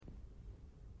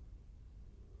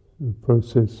a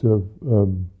process of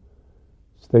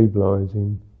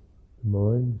stabilizing the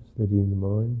mind, steadying the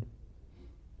mind.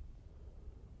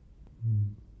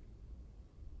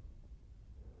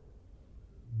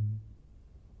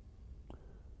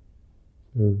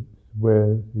 So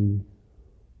where the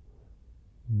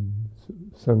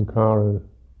sankharas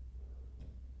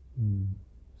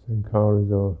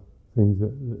are things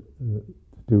that to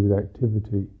do with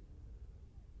activity.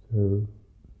 So,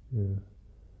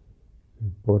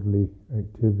 bodily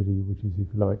activity, which is, if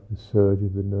you like, the surge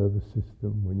of the nervous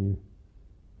system, when you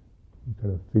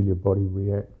kind of feel your body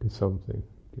react to something,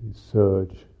 get a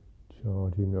surge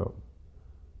charging up.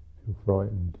 Feel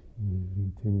frightened,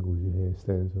 you tingles, your hair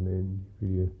stands on end, you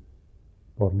feel your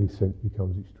bodily sense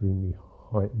becomes extremely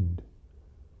heightened.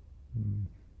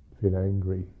 Feel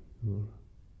angry, feel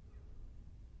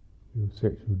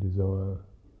sexual desire,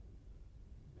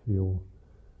 feel,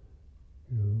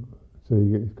 so you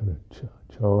get this kind of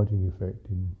charging effect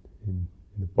in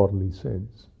a bodily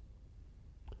sense.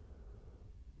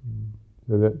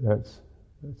 So that's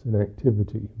an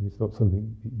activity. It's not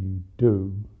something that you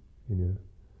do. It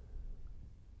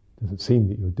doesn't seem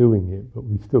that you're doing it, but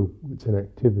it's an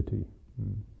activity.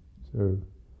 So.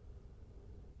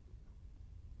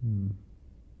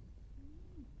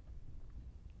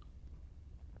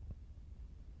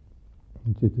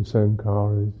 Citta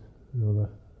sankhara is another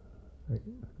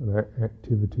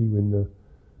activity when the,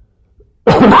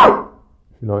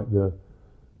 if you like, the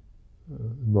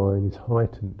mind is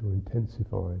heightened or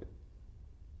intensified,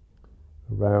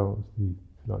 aroused. We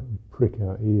prick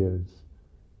our ears.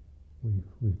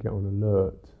 We get on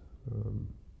alert. A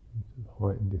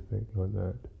heightened effect like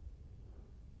that.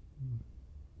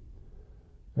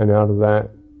 And out of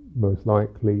that, most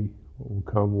likely, what will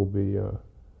come will be a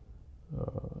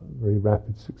very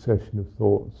rapid succession of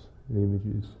thoughts and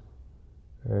images,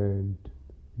 and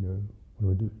what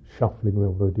do I do? Shuffling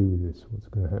around. What do I do with this? What's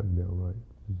going to happen now? Right.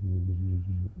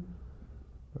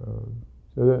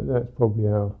 So that's probably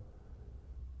our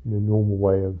normal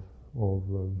way of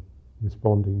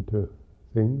responding to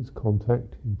things,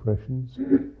 contact, impressions.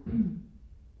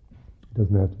 It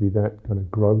doesn't have to be that kind of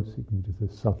gross. It can be just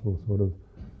a subtle sort of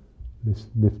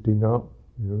lifting up.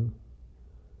 You're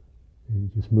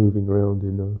just moving around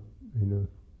in a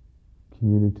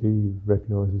community. You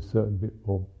recognise a certain bit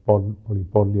of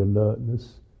bodily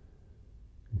alertness.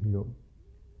 You're not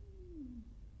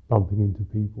bumping into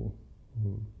people.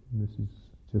 And this is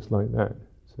just like that.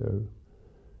 So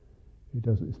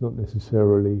it's not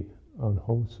necessarily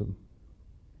unwholesome,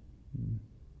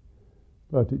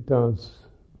 but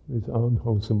it's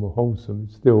unwholesome or wholesome.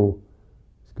 It's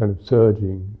kind of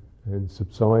surging and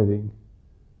subsiding.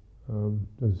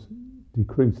 Does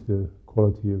decrease the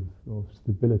quality of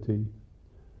stability,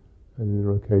 and there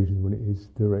are occasions when it is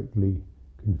directly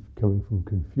coming from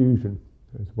confusion,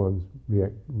 as one's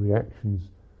reactions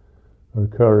are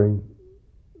occurring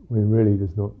when really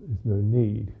there's no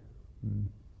need.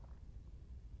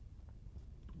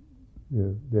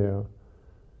 There are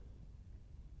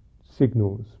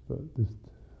signals, but there's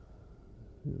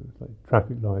it's like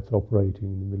traffic lights operating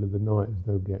in the middle of the night. There's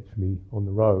nobody actually on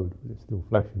the road, but it's still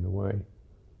flashing away.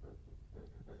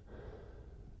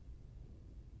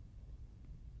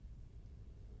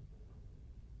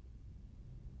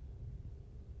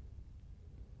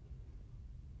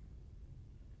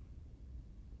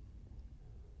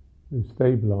 So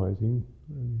stabilizing,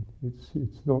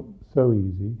 it's not so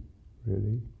easy,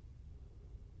 really.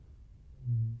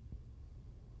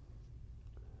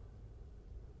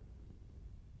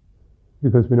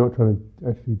 Because we're not trying to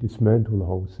actually dismantle the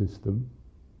whole system,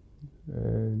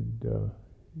 and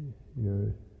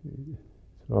it's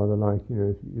rather like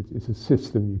it's a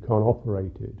system, you can't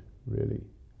operate it really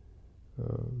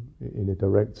in a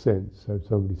direct sense. So if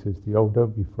somebody says to you, "Oh,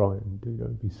 don't be frightened,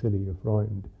 don't be silly, you're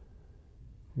frightened,"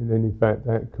 and then in fact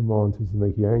that command is to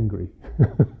make you angry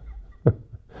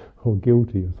or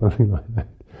guilty or something like that.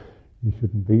 You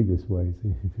shouldn't be this way. So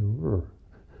you feel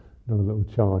another little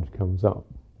charge comes up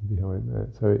behind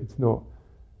that. So it's not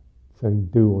saying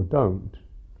do or don't,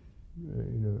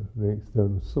 an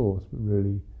external source, but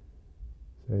really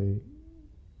say,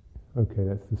 okay,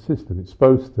 that's the system. It's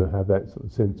supposed to have that sort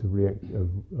of sense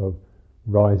of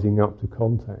rising up to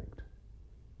contact,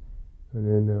 and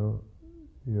then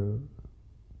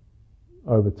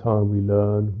over time we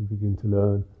begin to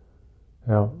learn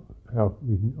how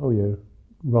we can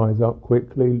rise up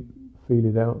quickly, feel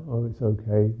it out. Oh, it's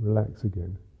okay. Relax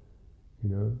again.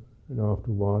 And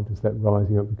after a while, just that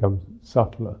rising up becomes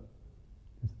subtler.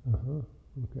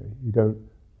 Okay. You don't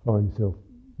find yourself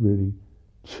really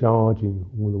charging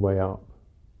all the way up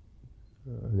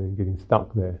and then getting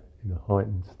stuck there in a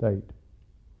heightened state.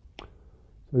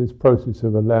 So this process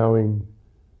of allowing,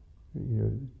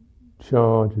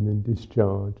 charge and then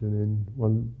discharge, and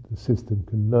then the system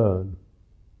can learn.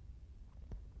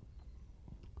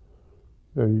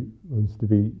 So he wants to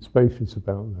be spacious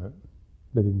about that,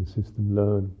 letting the system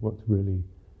learn what's really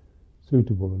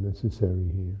suitable and necessary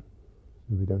here.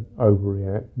 So we don't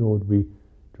overreact, nor do we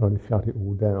try to shut it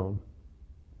all down,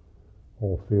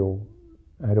 or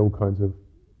add all kinds of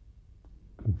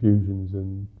confusions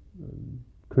and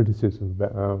criticism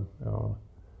about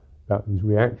these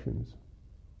reactions.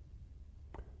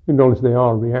 Acknowledge they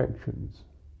are reactions.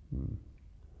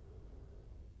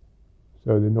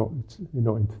 So they're not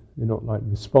like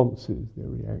responses, they're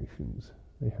reactions.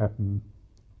 They happen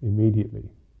immediately.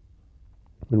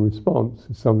 And response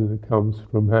is something that comes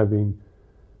from having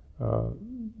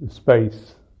the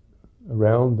space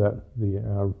around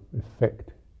our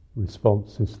effect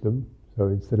response system. So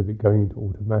instead of it going into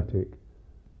automatic,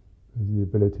 there's the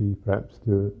ability perhaps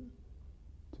to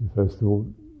first of all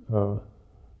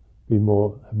have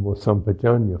more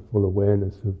sampajanya, full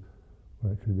awareness of,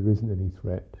 well, actually there isn't any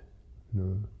threat.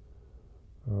 There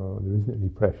isn't any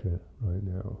pressure right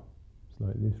now. It's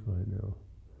like this right now.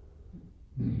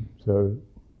 So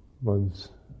one's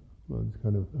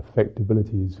kind of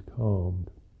affectability is calmed.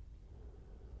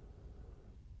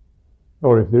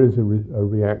 Or if there is a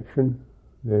reaction,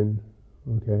 then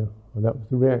okay, well, that was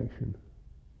the reaction.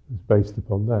 It's based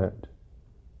upon that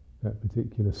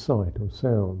particular sight or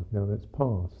sound. Now that's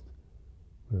past.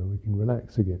 Well, we can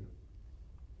relax again.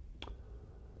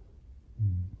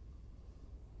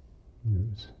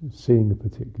 Seeing a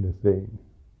particular thing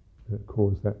that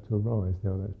caused that to arise.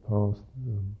 Now that's past.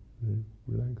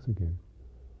 Relax again.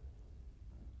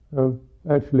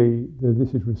 Actually,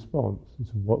 this is response. This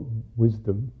is what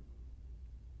wisdom.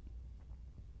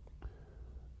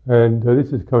 And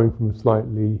this is coming from a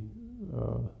slightly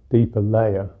deeper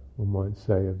layer, one might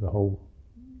say, of the whole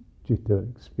citta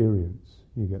experience.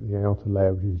 You get the outer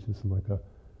layer, which is just like a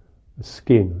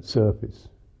skin, a surface.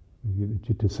 You get the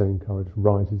citta sankara, it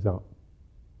rises up.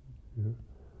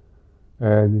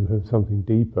 And you have something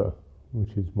deeper,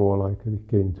 which is more like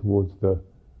getting towards the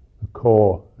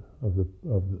core of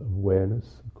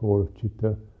awareness, the core of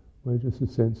citta, where just a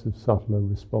sense of subtler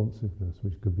responsiveness,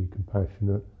 which could be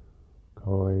compassionate,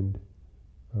 kind,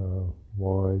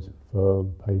 wise,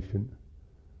 firm, patient.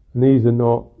 And these are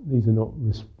not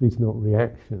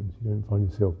reactions. You don't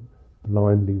find yourself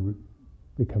blindly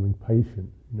becoming patient,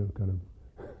 kind of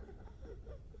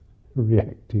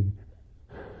reacting.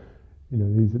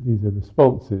 These are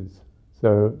responses.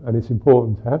 So, and it's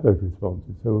important to have those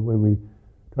responses. So when we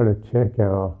try to check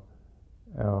our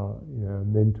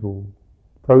mental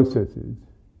processes,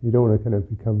 you don't want to kind of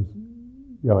become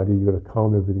the idea you've got to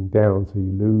calm everything down so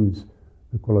you lose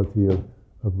the quality of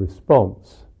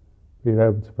response. Being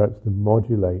able to perhaps to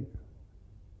modulate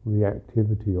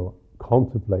reactivity or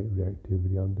contemplate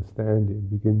reactivity, understand it, and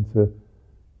begin to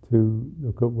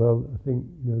look at, well, I think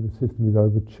the system is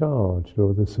overcharged,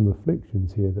 or there's some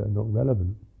afflictions here that are not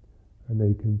relevant, and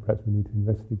perhaps we need to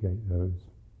investigate those.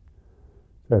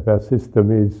 So if our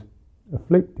system is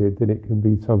afflicted, then it can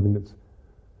be something that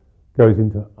goes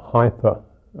into hyper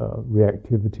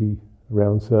reactivity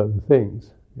around certain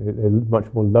things. They're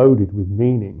much more loaded with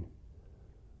meaning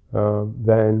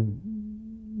than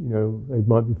they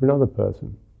might be for another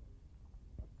person.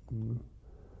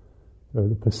 So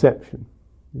the perception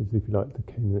is, if you like, the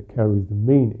king that carries the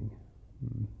meaning.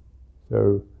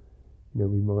 So we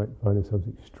might find ourselves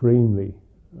extremely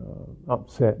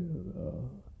upset.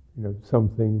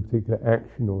 Something, particular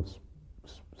action or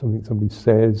something somebody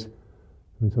says,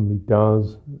 something somebody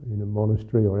does in a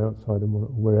monastery or outside a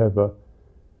monastery, wherever,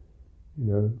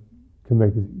 can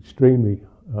make an extremely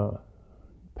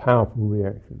powerful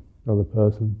reaction. Another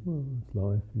person, well, it's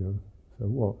life, so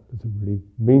what? Doesn't really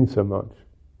mean so much.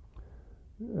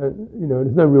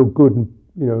 There's no real good,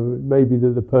 maybe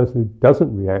the person who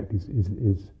doesn't react is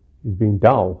being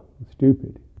dull,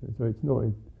 stupid. So it's not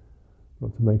to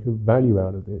make a value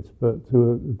out of this, but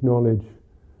to acknowledge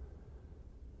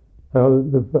how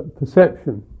the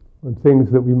perception and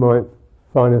things that we might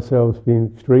find ourselves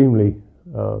being extremely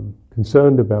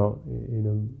concerned about in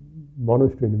a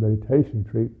monastery, in a meditation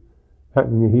retreat,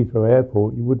 happening in Heathrow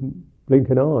Airport, you wouldn't blink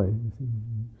an eye.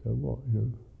 So what?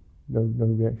 No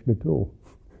reaction at all.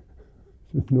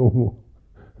 It's just normal.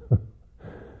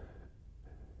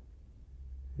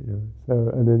 So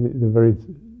and then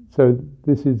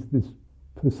this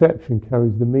perception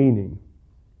carries the meaning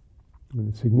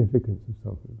and the significance of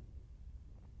something,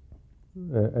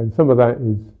 and some of that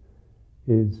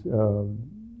is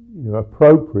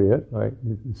appropriate. Like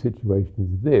the situation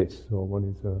is this, or one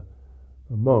is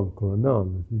a monk or a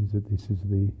nun. This is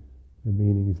the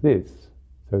meaning is this.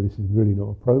 So this is really not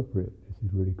appropriate. This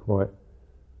is really quite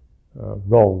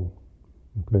wrong,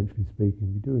 conventionally speaking, to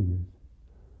be doing this.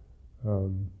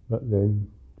 But then,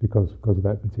 because of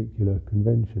that particular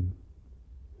convention.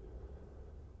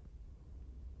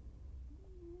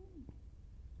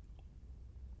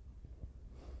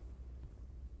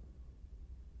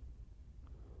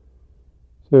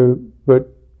 So, but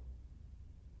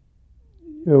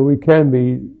we can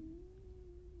be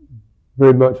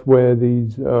very much where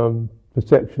these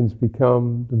perceptions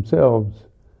become themselves,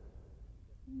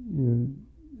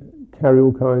 carry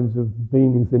all kinds of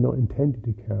meanings they're not intended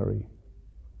to carry.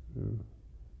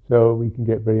 So we can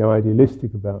get very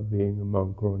idealistic about being a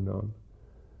monk or a nun,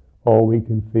 or we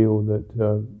can feel that,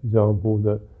 for example,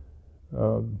 that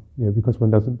because one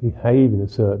doesn't behave in a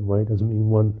certain way doesn't mean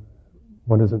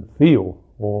one doesn't feel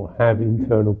or have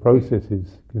internal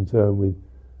processes concerned with,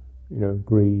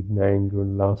 greed and anger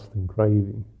and lust and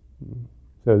craving.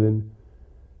 So then,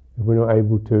 if we're not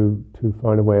able to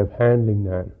find a way of handling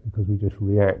that, because we just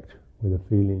react with a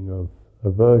feeling of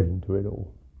aversion to it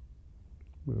all,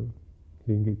 you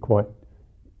can get quite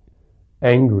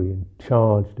angry and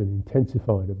charged and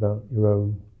intensified about your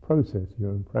own process, your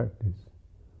own practice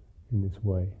in this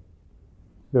way.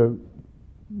 So,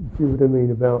 see what I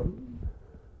mean about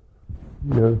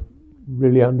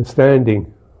really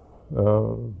understanding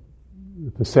the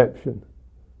perception,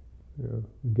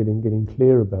 and getting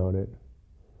clear about it.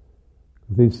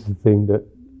 This is the thing that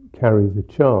carries the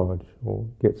charge or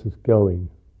gets us going.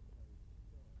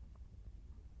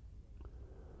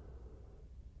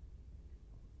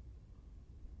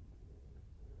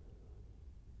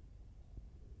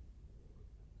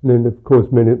 And then, of course,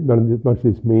 much of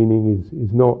this meaning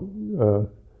is not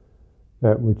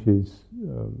that which is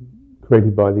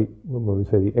created by the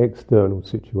external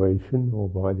situation or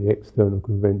by the external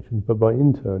conventions, but by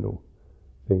internal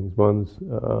things. One's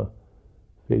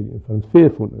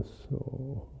fearfulness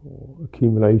or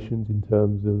accumulations in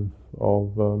terms of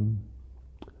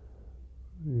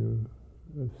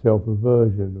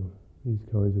self-aversion or these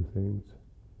kinds of things.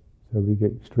 So we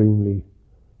get extremely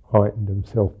heightened and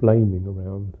self-blaming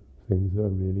around things that are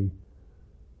really,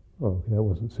 that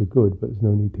wasn't so good, but there's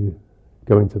no need to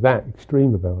go into that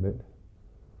extreme about it.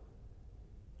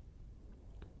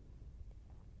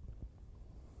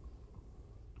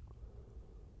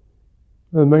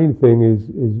 The main thing is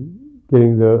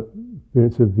getting the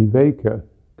experience of viveka,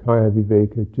 kaya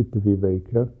viveka,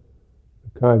 Cittaviveka.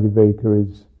 Kaya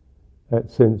viveka is that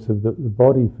sense of that the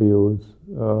body feels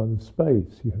the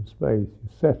space. You have space.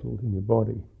 You're settled in your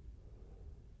body.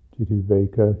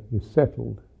 Cittaviveka, you're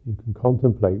settled. You can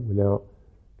contemplate without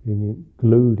getting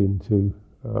glued into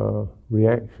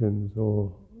reactions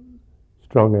or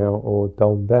strung out or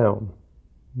dulled down.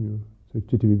 So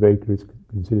Cittaviveka is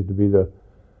considered to be the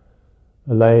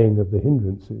allaying of the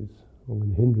hindrances, or when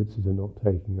the hindrances are not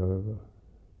taking over.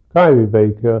 Kaya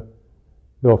viveka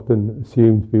is often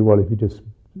assumed to be, well, if you just,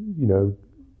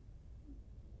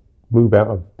 move out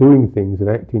of doing things and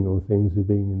acting on things and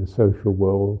being in the social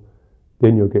world,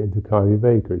 then you'll get into kaya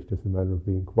viveka. It's just a matter of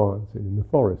being quiet, sitting in the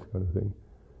forest kind of thing.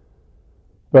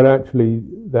 But actually,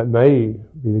 that may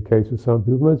be the case with some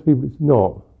people. Most people, it's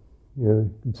not.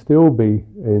 You can still be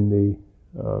in the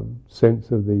sense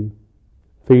of the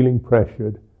feeling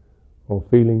pressured, or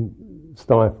feeling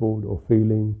stifled, or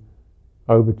feeling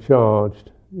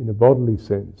overcharged in a bodily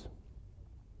sense,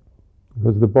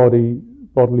 because the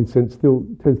bodily sense still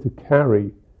tends to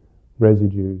carry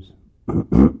residues.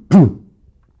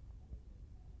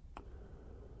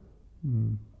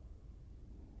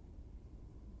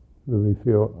 Where we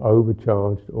feel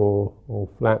overcharged or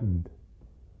flattened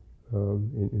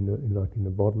in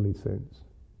the bodily sense.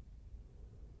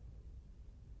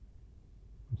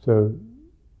 So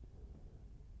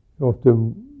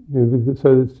often,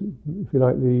 so it's, if you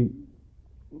like,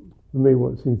 for me,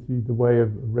 what seems to be the way of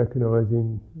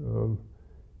recognizing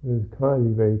kaya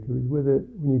viveka is whether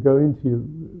when you go into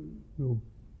your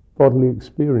bodily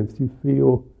experience, do you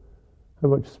feel how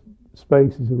much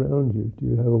space is around you? Do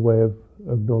you have a way of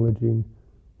acknowledging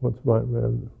what's right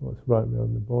around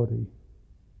the body,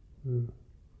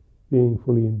 being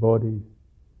fully embodied,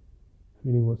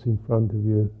 feeling what's in front of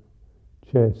your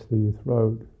chest or your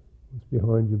throat, what's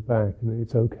behind your back, and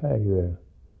it's okay there.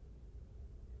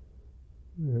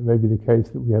 It may be the case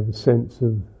that we have a sense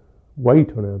of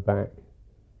weight on our back,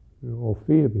 or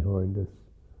fear behind us,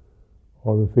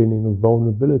 or a feeling of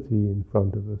vulnerability in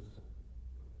front of us.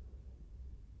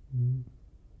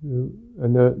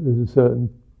 And there's a certain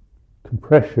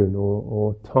compression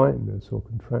or tightness or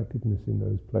contractedness in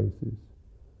those places.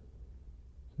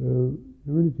 So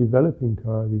really developing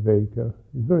Cittaviveka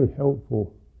is very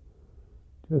helpful.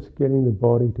 Just getting the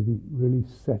body to be really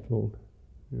settled,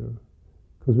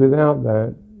 because without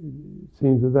that, it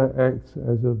seems that acts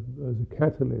as a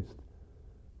catalyst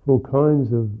for all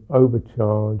kinds of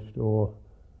overcharged or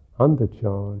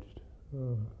undercharged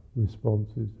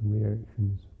responses and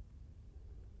reactions.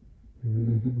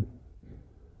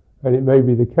 And it may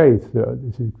be the case that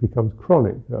this becomes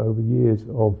chronic, that over years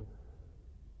of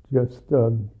just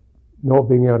not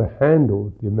being able to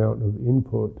handle the amount of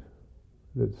input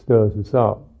that stirs us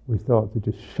up, we start to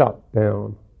just shut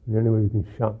down. And the only way we can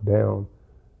shut down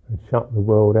and shut the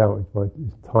world out is by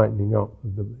tightening up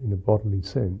in a bodily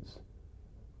sense.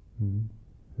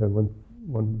 So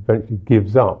one eventually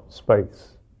gives up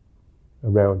space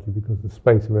around you because the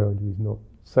space around you is not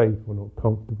safe or not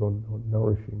comfortable, not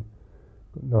nourishing,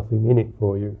 got nothing in it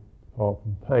for you apart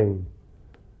from pain.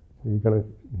 So you're going to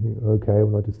think, okay,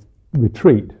 well I just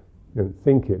retreat. You don't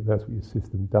think it, that's what your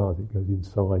system does. It goes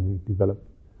inside and you develop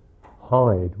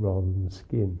hide rather than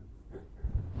skin.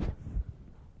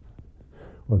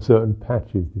 Or certain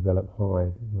patches develop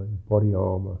hide, like body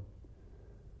armour.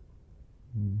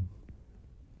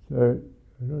 So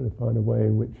I'm trying to find a way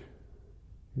in which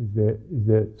is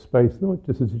there space, not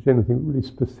just as a general thing, but really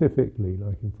specifically,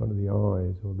 like in front of the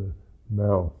eyes or the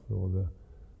mouth or the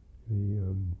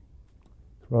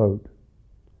throat.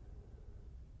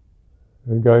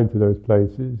 And going to those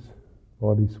places,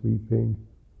 body sweeping,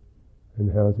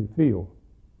 and how does it feel?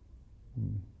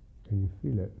 Can you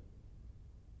feel it?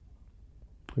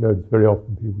 I notice very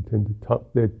often people tend to tuck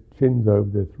their chins over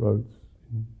their throats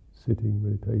in sitting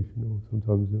meditation, or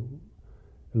sometimes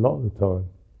a lot of the time.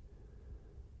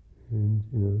 And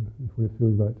what it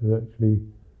feels like to actually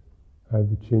have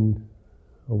the chin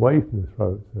away from the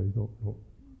throat, so it's not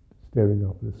staring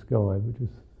up at the sky, but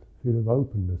just feel of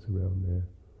openness around there.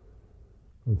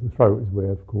 Because the throat is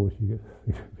where, of course, you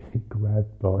get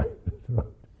grabbed by the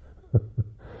throat,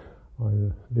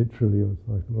 either literally or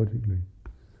psychologically.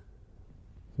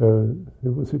 So,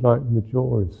 what's it like when the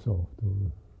jaw is soft or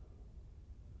the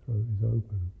throat is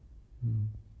open?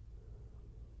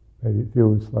 Maybe it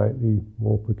feels slightly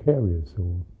more precarious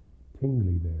or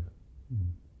tingly there.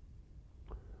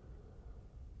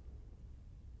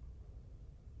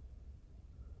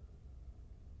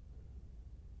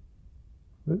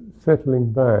 But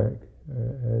settling back,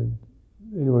 and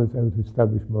anyone who's able to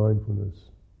establish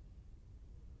mindfulness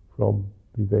from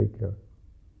viveka.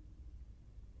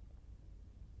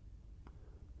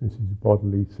 This is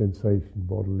bodily sensation,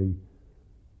 bodily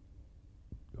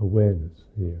awareness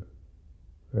here.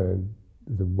 And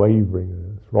there's a wavering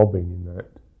and a throbbing in that.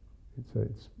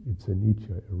 It's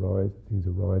anicca, things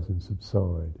arise and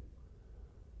subside.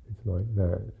 It's like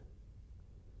that.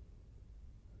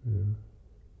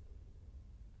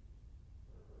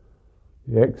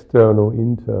 The external,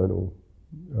 internal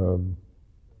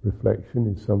reflection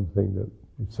is something that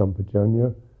is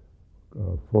sampajanya,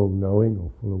 full knowing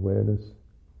or full awareness.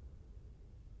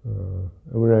 And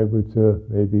we're able to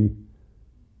maybe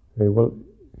say, well,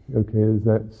 okay, there's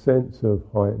that sense of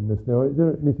heightenedness. Now, is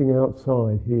there anything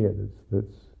outside here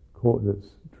that's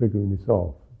triggering this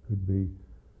off? It could be,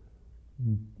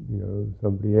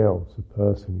 somebody else, a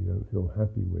person you don't feel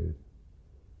happy with.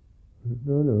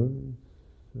 No,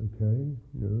 it's okay.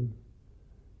 You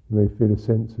may feel a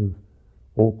sense of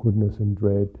awkwardness and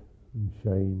dread and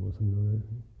shame or something like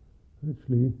that.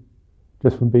 Actually,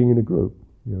 just from being in a group.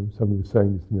 Somebody was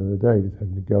saying this to me the other day, just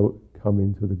having to come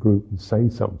into the group and say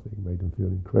something made them feel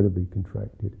incredibly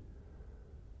contracted.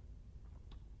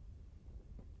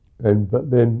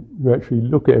 But then you actually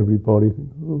look at everybody and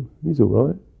think, oh, he's all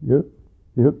right. Yep.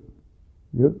 Yeah,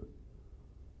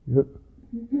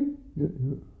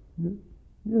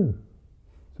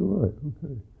 it's all right,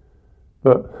 okay.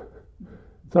 But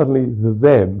suddenly the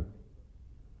them,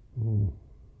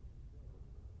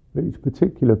 for each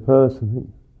particular person, think,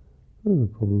 I don't have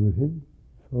a problem with him,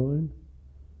 fine.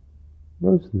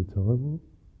 Most of the time, well,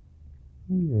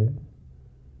 yeah,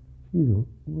 she's all,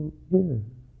 well,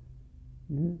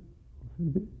 yeah, I feel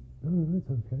a bit, no, that's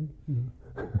okay,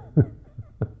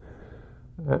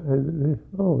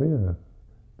 oh yeah.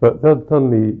 But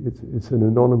suddenly it's an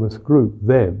anonymous group,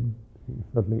 them, you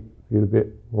suddenly feel a bit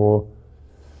more,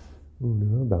 I don't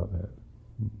know about that.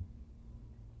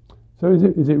 So is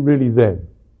it really them?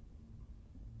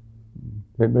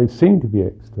 It may seem to be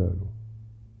external.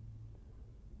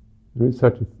 There is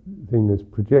such a thing as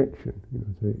projection,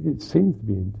 so it seems to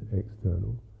be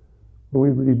external. When we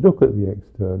really look at the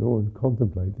external and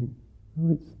contemplate, think,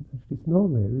 oh, it's not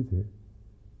there, is it?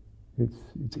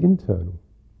 It's internal.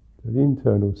 So the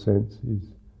internal sense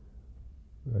is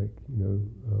like,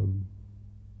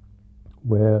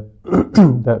 where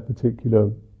that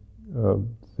particular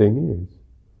thing is,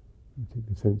 a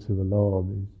particular sense of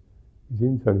alarm is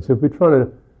internal. So if we're trying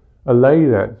to allay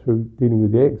that through dealing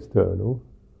with the external,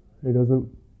 it doesn't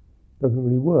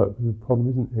really work, because the problem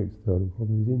isn't external, the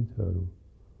problem is internal.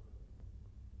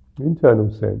 The internal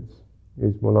sense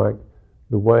is more like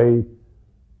the way,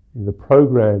 the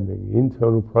programming, the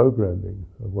internal programming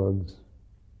of one's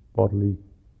bodily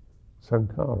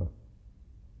sankhara.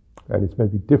 And it's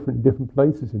maybe different in different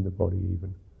places in the body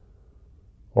even.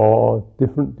 Or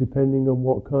different depending on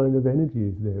what kind of energy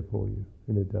is there for you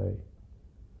in a day.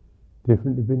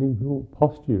 Different depending on what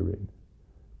posture you're in.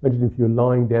 Imagine if you're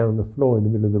lying down on the floor in the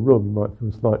middle of the room, you might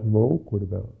feel slightly more awkward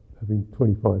about having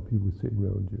 25 people sitting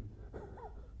around you.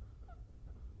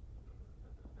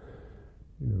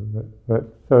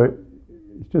 So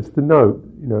it's just to note,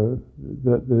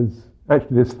 that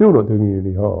they're still not doing you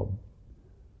any harm.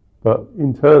 But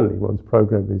internally, one's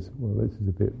program is, well, this is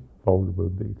a bit vulnerable, a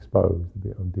bit exposed, a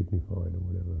bit undignified or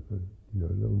whatever, so, a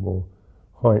little more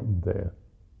heightened there,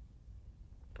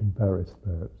 embarrassed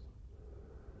perhaps.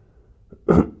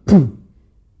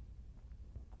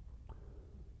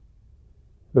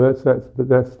 But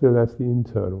that's the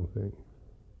internal thing.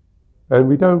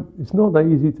 And it's not that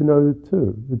easy to know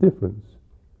the difference.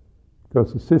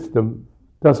 Because the system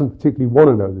doesn't particularly want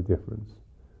to know the difference.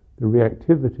 The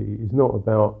reactivity is not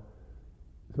about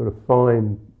sort of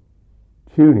fine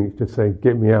tuning, it's just saying,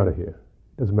 get me out of here.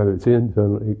 It doesn't matter if it's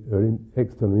internal or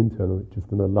external or internal, it's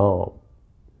just an alarm.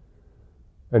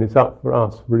 And it's up for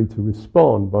us really to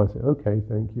respond by saying, okay,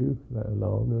 thank you for that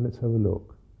alarm, now let's have a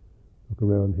look. Look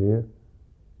around here.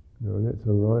 No, that's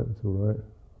all right.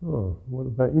 Oh, what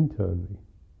about internally?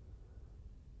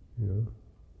 And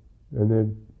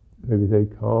then maybe they're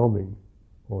calming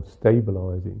or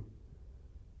stabilizing,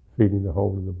 feeling the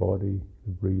whole of the body,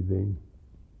 the breathing,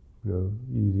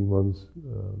 using one's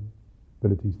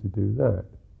abilities to do that.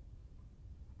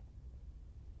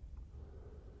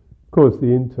 Of course,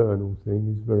 the internal thing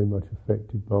is very much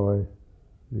affected by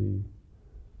the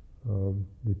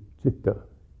citta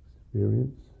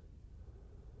experience.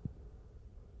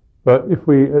 But if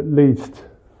we at least,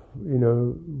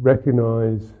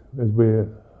 recognize as we're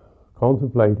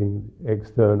contemplating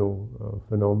external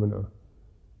phenomena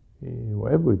in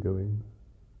whatever we're doing,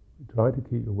 try to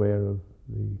keep aware of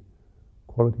the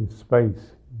quality of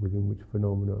space within which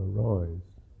phenomena arise,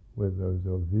 whether those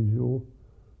are visual,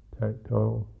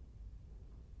 tactile,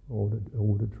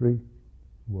 auditory,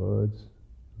 words,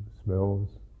 smells,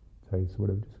 tastes,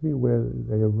 whatever. Just be aware that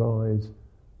they arise,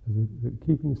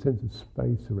 keeping a sense of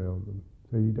space around them.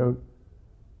 So you don't.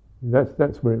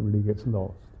 That's where it really gets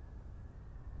lost.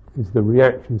 Is the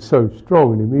reaction so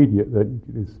strong and immediate that you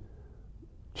get this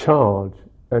charge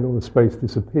and all the space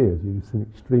disappears. You're just in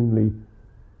extremely,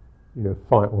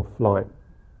 fight or flight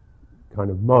kind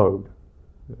of mode.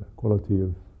 Quality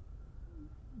of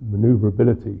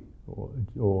maneuverability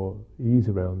or ease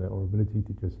around that, or ability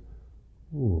to just,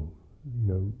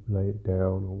 lay it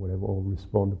down or whatever, or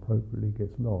respond appropriately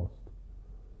gets lost.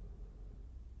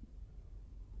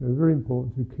 So it's very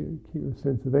important to keep a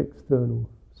sense of external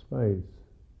space.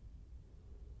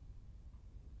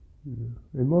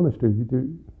 In monasteries,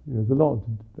 there's a lot.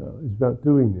 It's about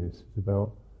doing this. It's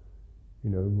about,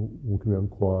 walking around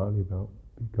quietly, about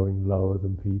going lower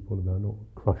than people, about not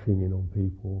crushing in on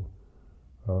people,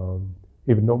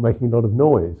 even not making a lot of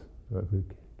noise. If we're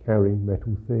carrying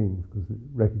metal things, because the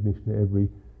recognition that every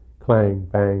clang,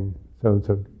 bang, so and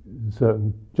so, a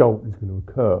certain jolt is going to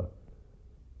occur,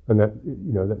 and that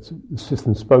that's the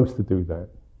system's supposed to do that.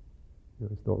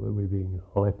 It's not that we're being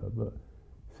hyper, but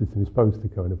the system is supposed to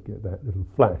kind of get that little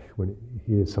flash when it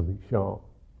hears something sharp.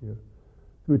 So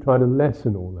we try to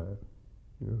lessen all that,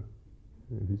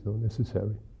 if it's not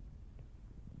necessary.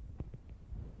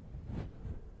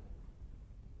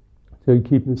 So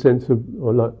keeping a sense of,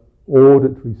 or like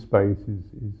auditory space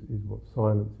is what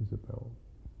silence is about.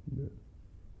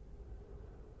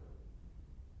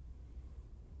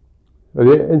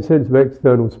 The sense of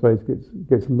external space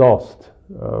gets lost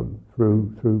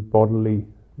through bodily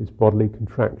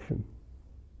contraction,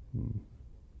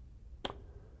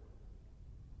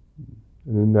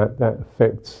 and then that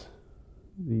affects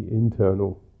the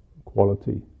internal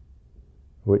quality,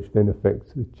 which then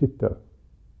affects the citta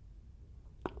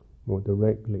more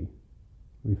directly.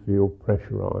 We feel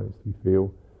pressurized, we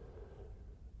feel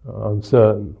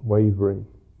uncertain, wavering,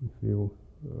 we feel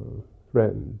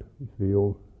threatened, we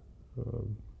feel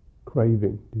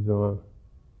craving, desire.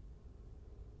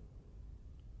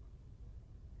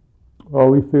 Or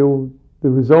we feel the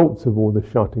results of all the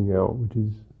shutting out, which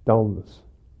is dullness.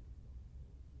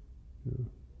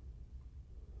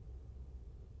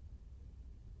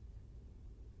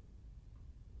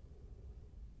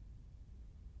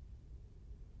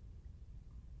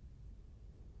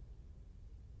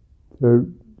 So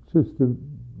just to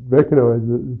recognize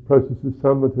that the process of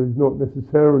samatha is not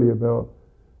necessarily about,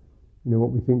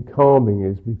 what we think calming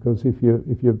is, because if your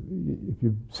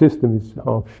system is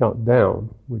half shut down,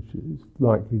 which is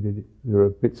likely that there are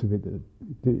bits of it that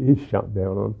it is shut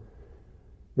down on,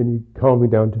 then you calming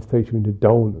down just takes you into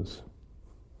dullness.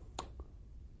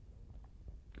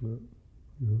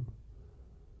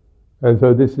 And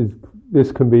so this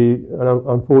can be an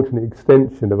unfortunate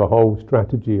extension of a whole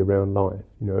strategy around life.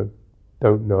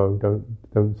 Don't know,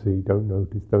 don't see, don't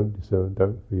notice, don't discern,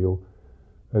 don't feel.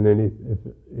 And then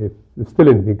if there's still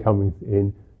anything coming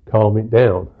in, calm it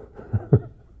down.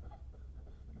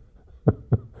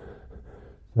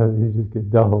 So you just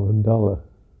get duller and duller.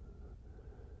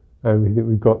 And we think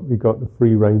we've got the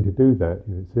free rein to do that.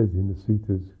 It says in the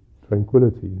suttas,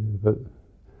 tranquility. But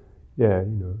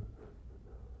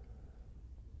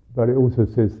but it also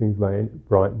says things like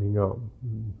brightening up,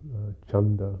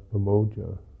 chanda,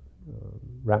 pamoja,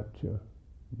 rapture.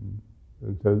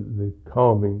 And so the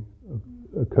calming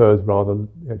occurs the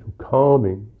actual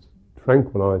calming,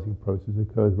 tranquilizing process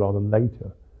occurs rather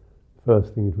later.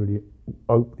 First thing is really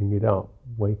opening it up,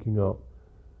 waking up,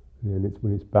 and then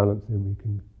when it's balanced, then we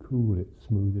can cool it,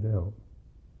 smooth it out.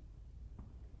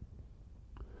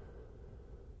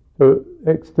 So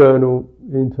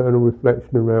internal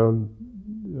reflection around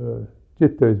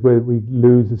citta is where we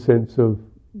lose a sense of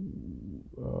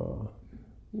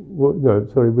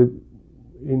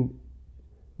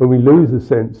when we lose a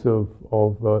sense of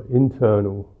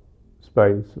internal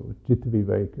space, or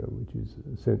Cittaviveka, which is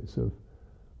a sense of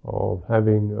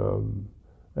having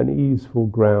an easeful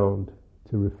ground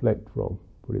to reflect from,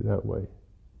 put it that way.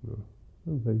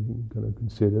 Something you can kind of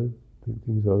consider, think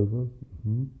things over.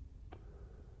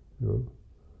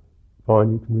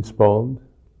 Find you can respond,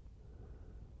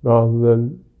 rather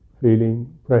than feeling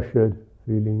pressured,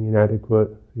 feeling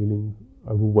inadequate, feeling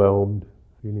overwhelmed,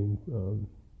 feeling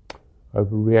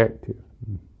overreactive.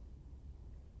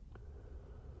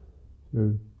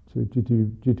 So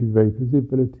Cittaviveka is the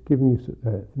ability of giving you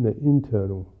that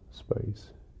internal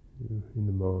space in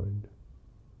the mind.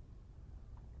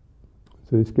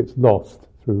 So this gets lost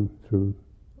through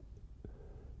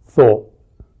thought,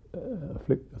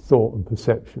 thought and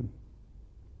perception.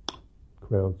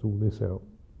 Crowds all this out,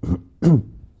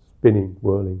 spinning,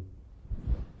 whirling.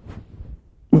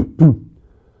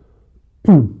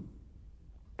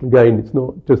 Again, it's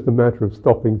not just a matter of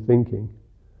stopping thinking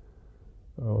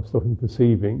or stopping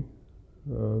perceiving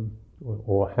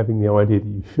or having the idea that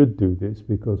you should do this,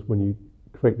 because when you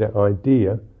create that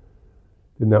idea,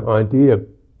 then that idea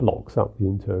blocks up the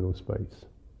internal space.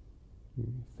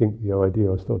 You think the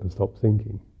idea, I start to stop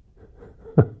thinking.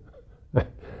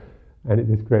 And it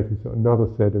just creates another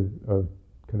set of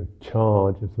kind of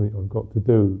charge of something I've got to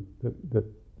do that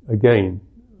again,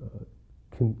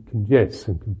 congests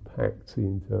and compacts the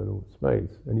internal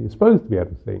space. And you're supposed to be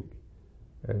able to think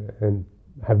and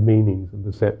have meanings and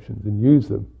perceptions and use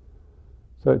them.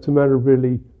 So it's a matter of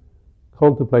really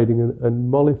contemplating and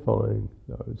mollifying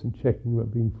those and checking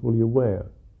about being fully aware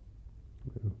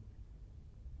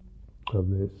of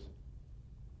this.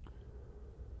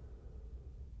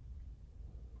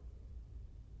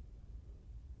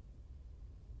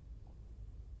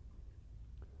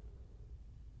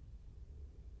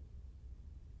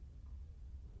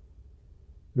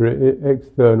 The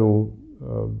external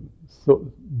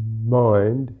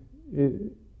mind,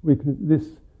 the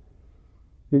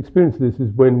experience of this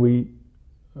is when we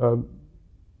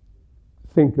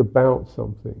think about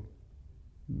something.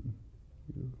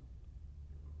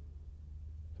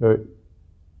 So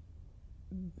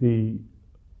the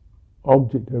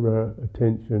object of our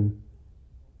attention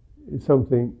is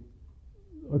something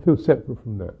I feel separate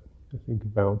from that. I think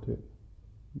about it.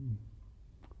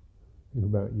 Think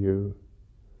about you.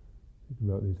 Think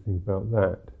about this, think about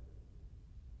that.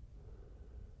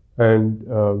 And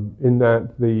in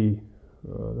that, the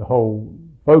whole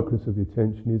focus of the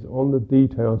attention is on the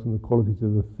details and the qualities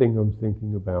of the thing I'm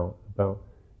thinking about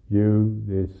you,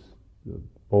 this, the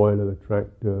boiler, the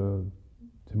tractor,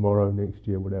 tomorrow, next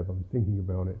year, whatever. I'm thinking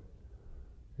about it,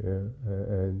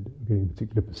 and getting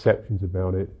particular perceptions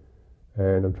about it,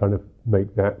 and I'm trying to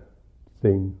make that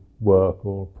thing work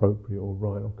or appropriate or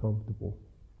right or comfortable.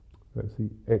 That's the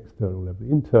external level.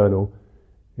 The internal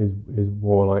is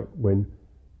more like when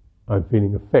I'm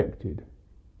feeling affected.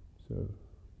 So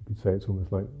you could say it's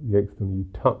almost like the external, you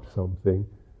touch something,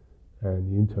 and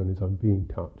the internal is I'm being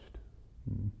touched.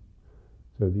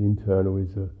 So the internal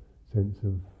is a sense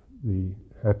of the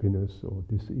happiness or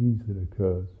dis-ease that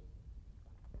occurs.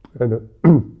 And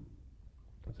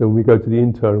so when we go to the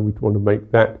internal, we want to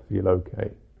make that feel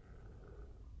okay,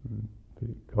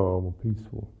 feel calm or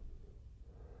peaceful.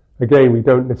 again, we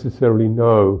don't necessarily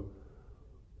know,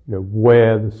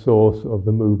 where the source of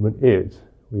the movement is.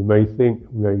 We may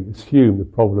assume the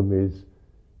problem is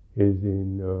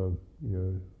in,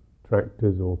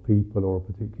 tractors or people or a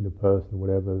particular person or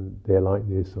whatever. They're like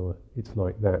this or it's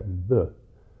like that, and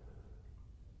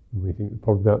we think the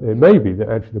problem's out there. It may be that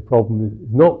actually the problem is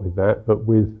not with that, but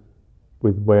with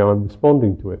the way I'm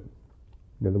responding to it.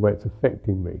 The way it's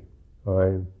affecting me.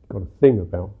 I've got a thing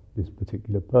about this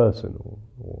particular person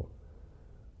or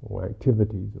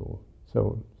activities or so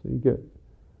on. So you get,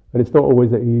 and it's not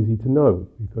always that easy to know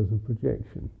because of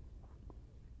projection.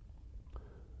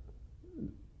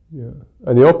 Yeah,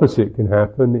 and the opposite can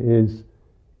happen is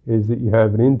that you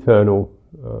have an internal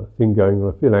thing going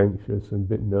on. I feel anxious and a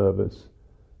bit nervous.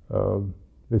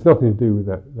 There's nothing to do with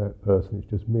that person. It's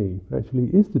just me. Actually,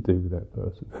 it is to do with that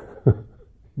person.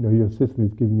 Your system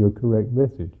is giving you a correct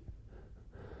message.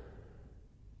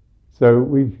 So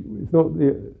it's not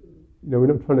we're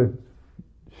not trying to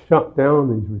shut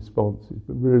down these responses,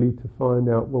 but really to find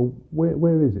out, well,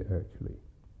 where is it actually?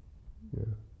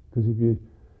 Because if you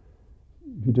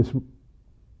just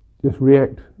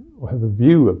react or have a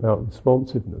view about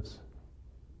responsiveness,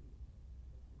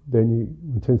 then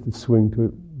it tends to swing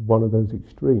to one of those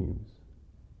extremes.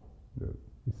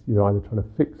 You're either trying to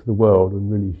fix the world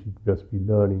and really should just be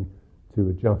learning to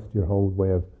adjust your whole way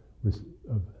of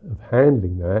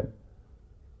handling that,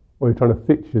 or you're trying to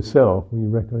fix yourself when you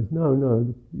recognise, no,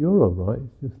 you're all right.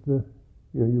 It's just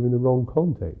you're in the wrong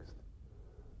context.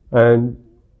 And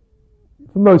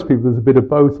for most people, there's a bit of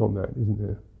both on that, isn't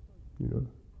there?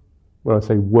 When I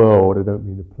say world, I don't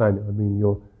mean the planet. I mean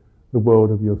the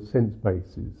world of your sense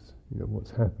bases.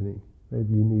 What's happening.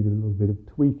 Maybe you need a little bit of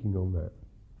tweaking on that.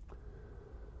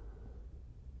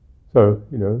 So,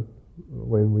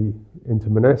 when we enter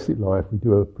monastic life, we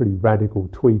do a pretty radical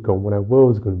tweak on what our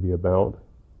world's going to be about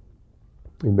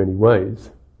in many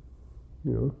ways.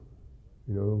 I'm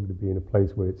going to be in a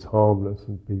place where it's harmless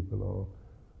and people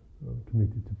are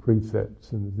committed to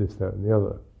precepts and this, that and the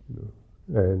other.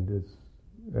 And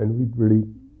we really,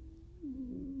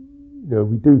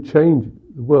 we do change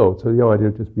the world. So the idea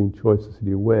of just being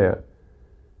choicely aware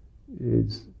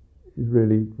is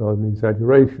really rather an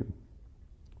exaggeration.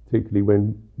 Particularly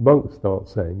when monks start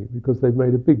saying it, because they've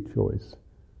made a big choice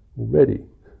already.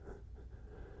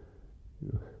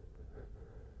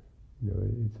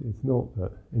 It's not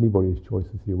that anybody is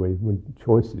choicely aware, when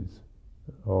choices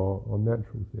are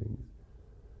natural things.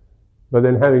 But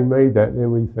then having made that,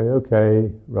 then we say,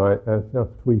 okay, right, that's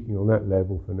enough tweaking on that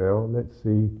level for now. Let's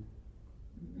see,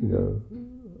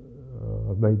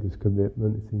 I've made this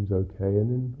commitment, it seems okay,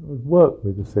 and then I'll work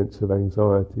with a sense of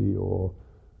anxiety or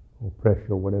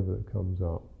pressure or whatever that comes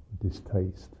up,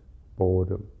 distaste,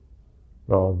 boredom,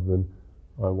 rather than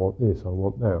I want this, I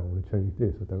want that, I want to change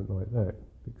this, I don't like that,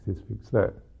 fix this, fix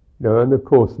that. And of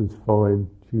course there's fine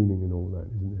tuning and all that,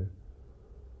 isn't there?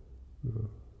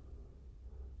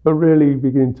 But really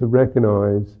begin to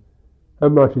recognise how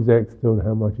much is external and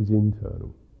how much is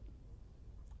internal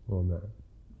on that.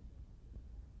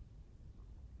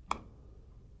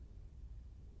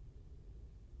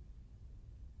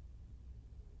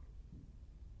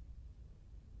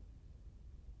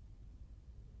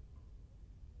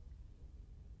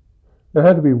 Now,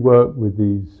 how do we work with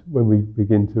these when we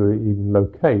begin to even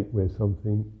locate where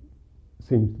something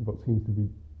seems to be,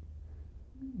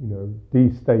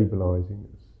 destabilising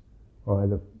us,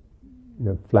 either,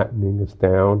 flattening us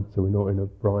down, so we're not in a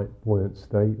bright, buoyant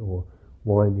state, or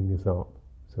winding us up,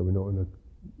 so we're not in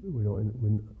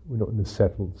a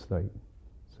settled state,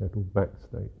 settled back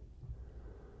state.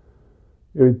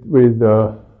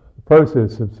 The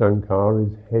process of sankhara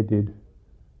is headed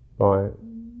by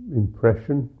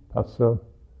impression, passa,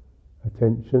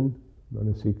 attention,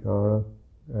 manasikara,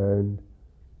 and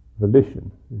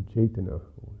volition, and cetana.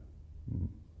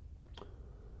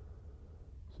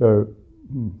 So,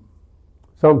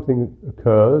 something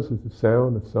occurs as a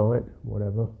sound, a sight,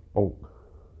 whatever,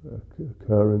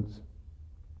 occurrence,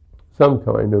 some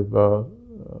kind of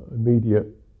immediate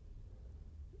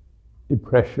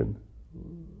impression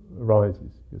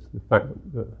arises. Just the fact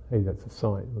that, hey, that's a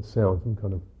sight or sound, some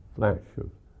kind of flash of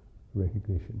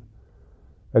recognition.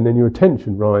 And then your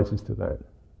attention rises to that.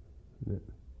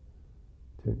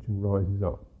 Attention rises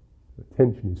up.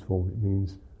 Attention is formed. It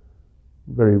means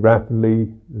very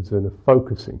rapidly there's a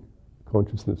focusing.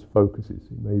 Consciousness focuses.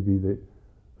 It may be that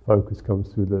focus comes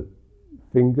through the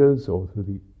fingers or through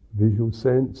the visual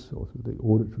sense or through the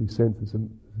auditory sense. There's a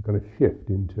kind of shift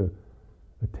into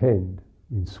attend.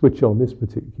 I mean, switch on this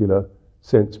particular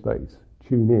sense base,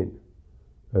 tune in,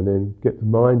 and then get the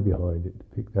mind behind it to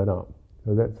pick that up.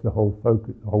 So that's the whole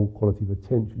focus, the whole quality of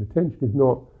attention. Attention is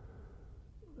not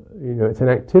it's an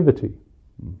activity.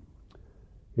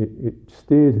 It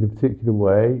steers in a particular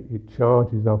way, it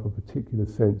charges up a particular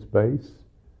sense base,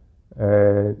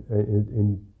 and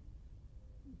in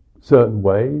certain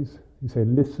ways, you say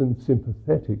listen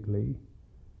sympathetically,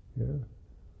 yeah,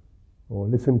 or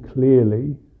listen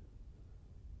clearly,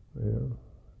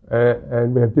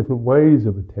 and we have different ways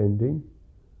of attending.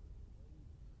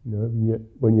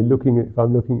 When you're looking at, if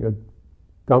I'm looking at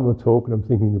Dhamma talk and I'm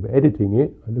thinking of editing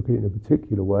it, I look at it in a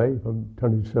particular way. If I'm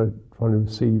trying to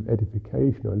receive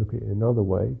edification, I look at it in another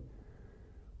way.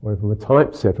 Or if I'm a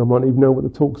typesetter, I might even know what the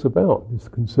talk's about.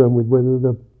 Just concerned with whether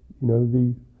the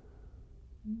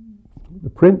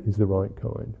print is the right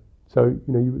kind. So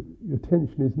your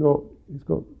attention is not. It's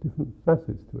got different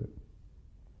facets to it.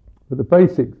 But the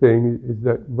basic thing is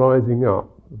that rising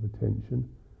up of attention,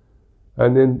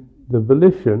 and then the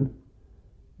volition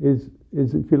is,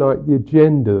 if you like, the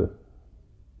agenda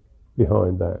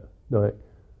behind that. Like,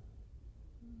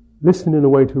 listen in a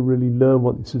way to really learn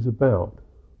what this is about,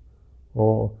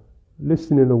 or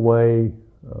listen in a way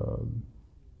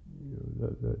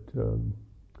that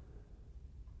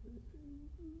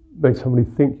makes somebody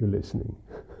think you're listening.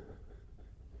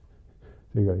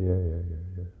 So you go, yeah,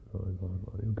 fine.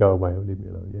 Go away, or leave me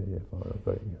alone. Yeah, fine, I've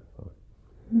got it,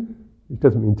 fine. It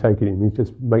doesn't mean take it in, it means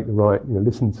just make the right,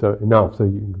 listen enough so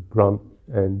you can grunt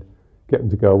and get them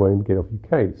to go away and get off your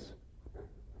case.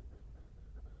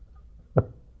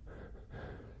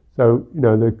 So,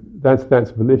 that's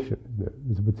volition, isn't it?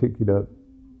 There's a particular,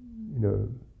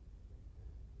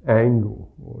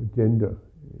 angle or agenda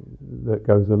that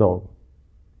goes along.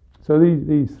 So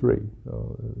these three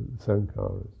are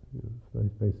sankharas,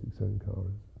 basic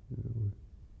sankharas.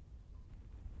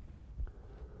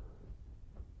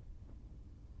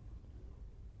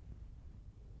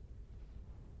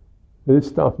 This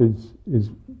stuff is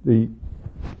the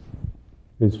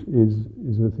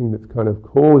thing that's kind of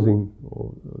causing,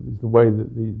 or is the way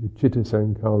that the citta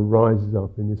sankhara rises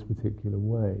up in this particular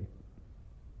way.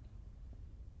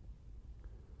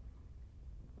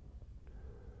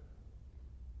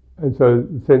 And so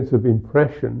the sense of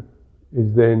impression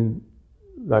is then,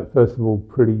 like, first of all,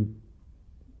 pretty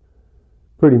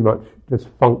much just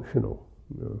functional.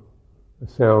 A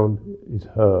sound is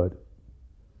heard.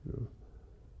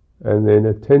 And then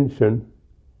attention,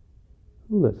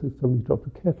 that's like somebody dropped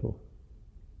a kettle.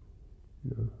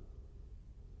 So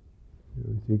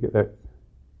you get that,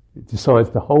 it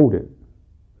decides to hold it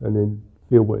and then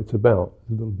feel what it's about.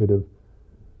 A little bit of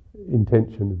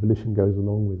intention, the volition goes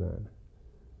along with that.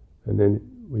 And then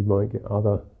we might get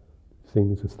other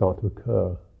things that start to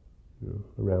occur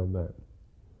around that.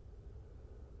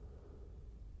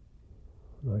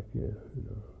 Like,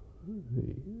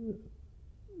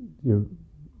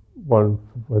 one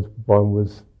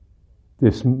was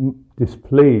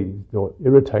displeased or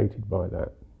irritated by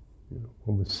that.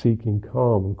 One was seeking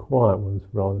calm and quiet. One was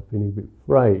rather feeling a bit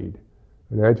frayed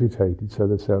and agitated. So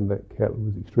the sound of that kettle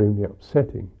was extremely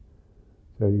upsetting.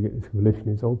 So you get this volition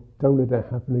is, don't let that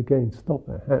happen again. Stop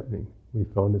that happening. We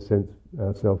find a sense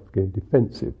ourselves getting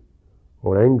defensive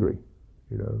or angry,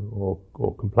 or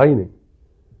complaining.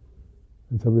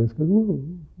 And somebody else goes,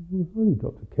 we've only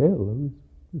dropped a kettle.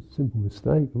 It's a simple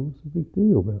mistake. What's the big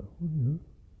deal about?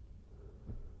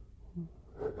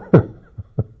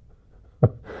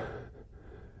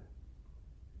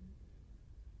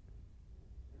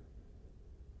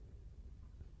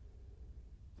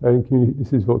 So in community,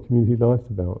 this is what community life's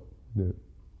about, isn't it?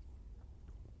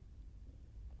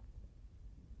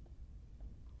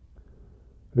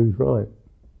 Who's right?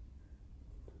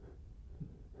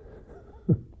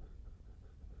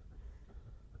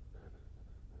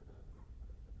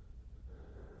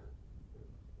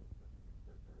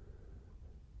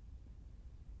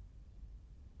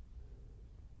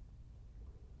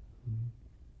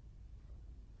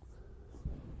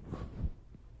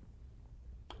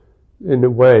 In a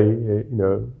way, at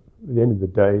the end of the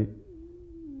day,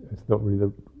 it's not really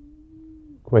the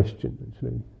question,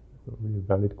 actually. It's not really a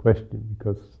valid question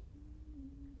because,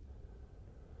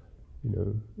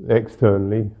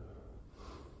 externally,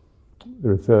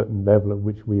 there are a certain level at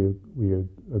which we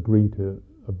agree to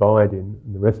abide in,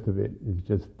 and the rest of it is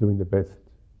just doing the best,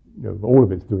 all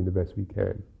of it's doing the best we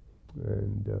can.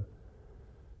 And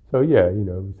so, we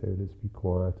say, let's be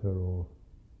quieter, or,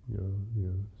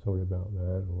 sorry about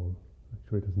that, or make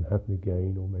sure it doesn't happen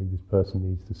again, or maybe this person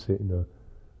needs to sit in a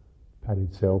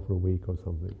padded cell for a week or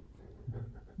something.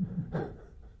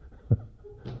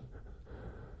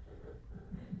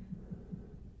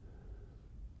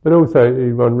 But also,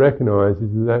 one recognises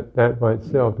that by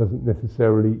itself doesn't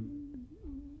necessarily,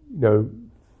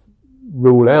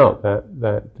 rule out that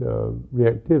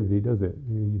reactivity, does it?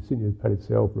 You sit in your padded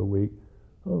cell for a week.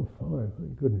 Oh, fine,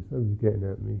 thank goodness, nobody's getting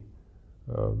at me.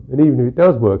 And even if it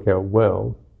does work out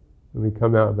well, and we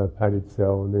come out of our padded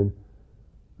cell and then,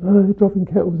 they're dropping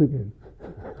kettles again.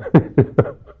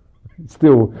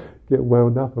 Still get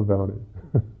wound up about it.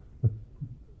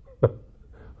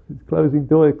 It's closing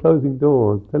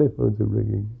doors, telephones are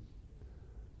ringing.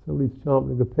 Somebody's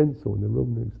sharpening a pencil in the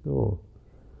room next door.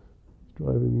 It's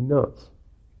driving me nuts.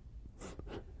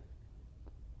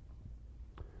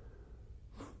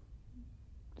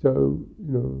 So,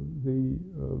 the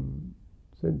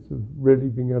sense of really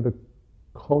being able to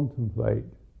contemplate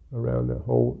around that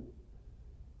whole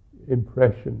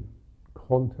impression,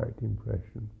 contact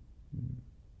impression.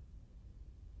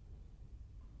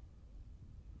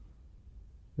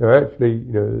 Now, actually,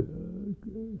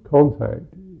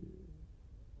 contact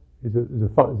is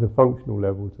a functional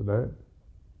level to that,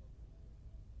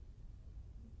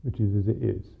 which is as it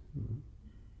is.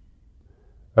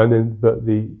 And then, but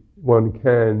one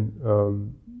can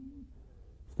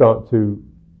start to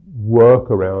work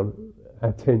around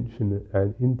attention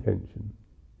and intention.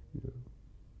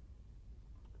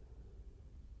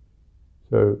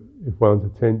 So, if one's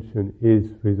attention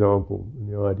is, for example, in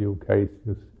the ideal case,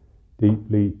 just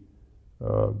deeply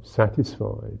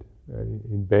satisfied and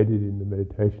embedded in the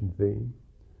meditation theme,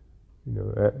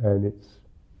 and it's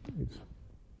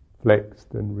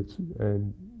flexed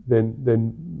and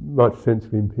then much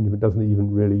sensory impingement doesn't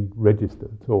even really register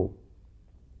at all.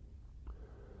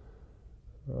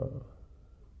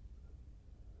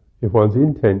 If one's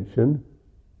intention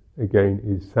again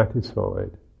is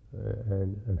satisfied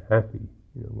and happy,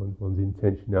 one's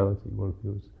intentionality, one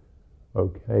feels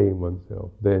okay in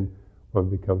oneself, then one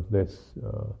becomes less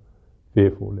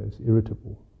fearful, less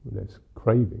irritable, less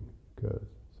craving occurs.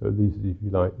 So these are, if you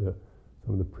like,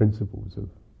 some of the principles of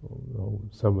the whole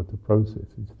samatha process.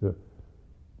 It's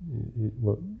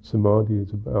what samadhi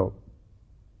is about.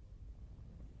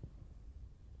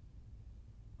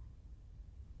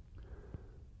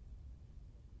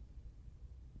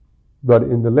 But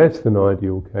in the less than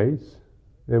ideal case,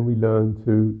 then we learn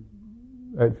to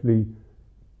actually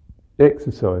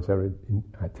exercise our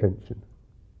attention.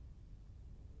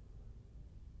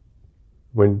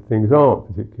 When things aren't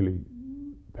particularly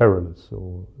perilous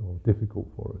or difficult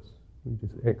for us, we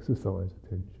just exercise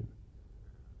attention,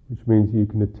 which means you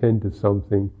can attend to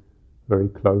something very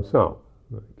close up,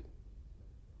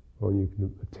 or you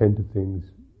can attend to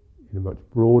things in a much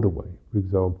broader way. For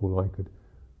example, I could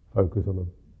focus on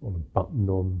a button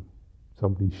on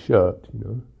somebody's shirt,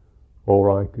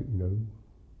 or I could,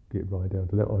 get right down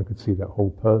to that. Or I could see that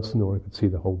whole person, or I could see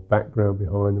the whole background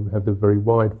behind them, have the very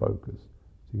wide focus.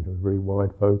 So you have a very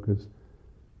wide focus,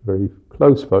 very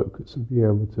close focus, and be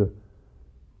able to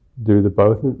do the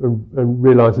both and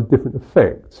realize the different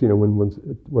effects. When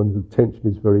one's attention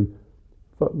is very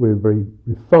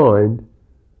refined,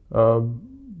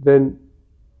 then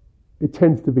it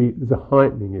tends to be, there's a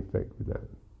heightening effect with that.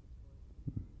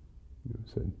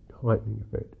 So heightening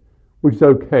effect, which is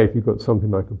okay if you've got something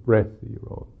like a breath that you're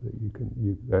on, that you can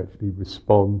actually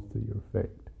respond to your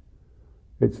effect.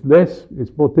 It's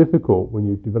more difficult when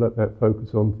you develop that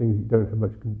focus on things that you don't have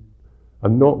much, are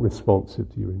not responsive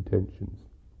to your intentions.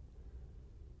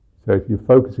 So if you're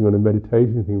focusing on a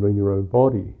meditation thing around your own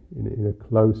body in a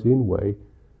close-in way,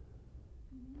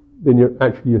 then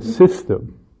your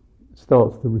system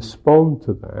starts to respond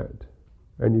to that,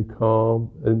 and you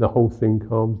calm, and the whole thing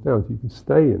calms down, so you can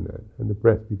stay in that, and the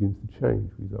breath begins to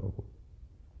change, for example.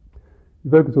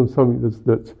 You focus on something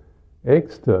that's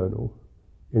external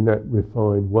in that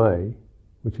refined way,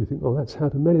 which you think, that's how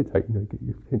to meditate, get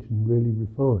your attention really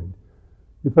refined.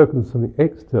 You focus on something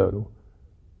external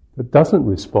that doesn't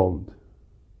respond,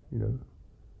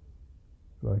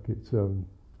 like it's a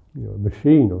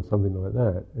machine or something like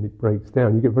that, and it breaks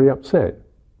down, you get very upset,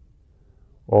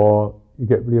 or you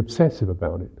get really obsessive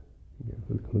about it. You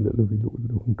get a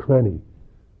little cranny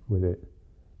with it,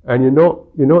 and you're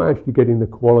not actually getting the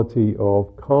quality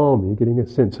of calm. You're getting a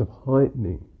sense of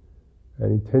heightening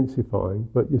and intensifying,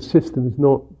 but your system is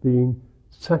not being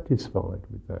satisfied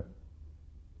with that.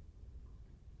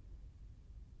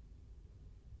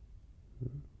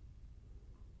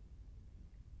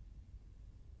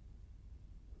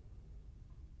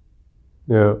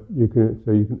 Now you can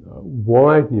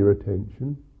widen your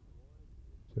attention.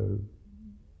 So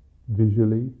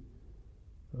visually,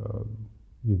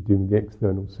 you're doing the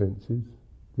external senses,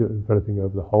 developing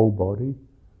over the whole body,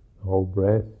 the whole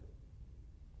breath,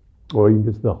 or even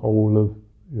just the whole of,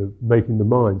 making the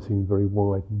mind seem very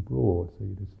wide and broad. So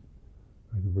you just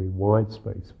make a very wide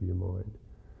space for your mind.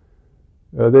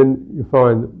 then you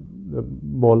find that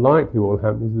more likely what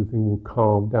will happen is the thing will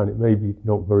calm down. It may be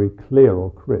not very clear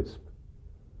or crisp,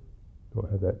 not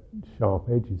have that sharp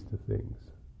edges to things,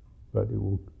 but it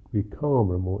will be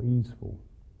calmer and more easeful.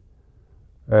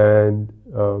 And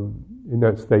in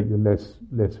that state, you're less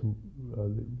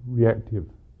reactive.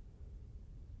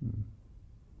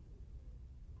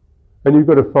 And you've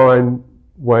got to find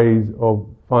ways of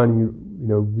finding,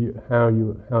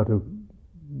 how to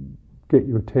get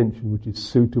your attention which is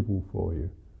suitable for you.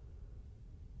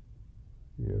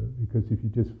 Because if you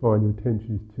just find your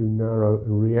attention is too narrow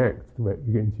and react,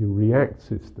 you get into your react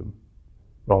system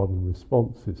rather than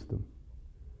response system.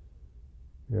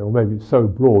 Or maybe it's so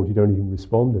broad you don't even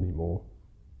respond anymore.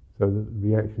 So the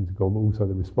reactions have gone, but also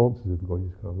the responses have gone.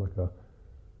 It's kind of like a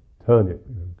turnip.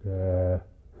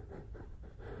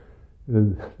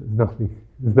 There's no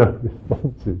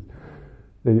responses.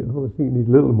 I think you need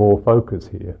a little more focus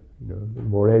here, a little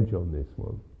more edge on this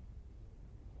one.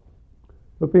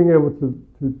 But being able to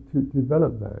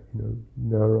develop that,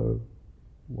 narrow,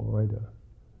 wider.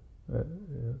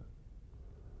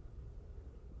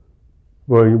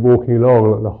 Well, you're walking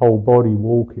along, like the whole body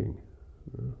walking,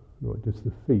 not just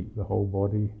the feet, the whole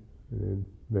body. And then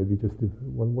maybe just,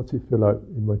 what's it feel like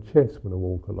in my chest when I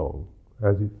walk along?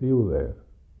 How does it feel there?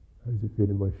 How does it feel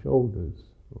in my shoulders?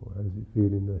 Or how does it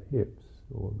feel in the hips?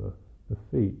 Or the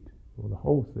feet? Or the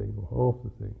whole thing? Or half the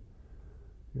thing?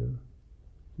 So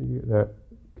you get that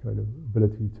kind of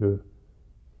ability to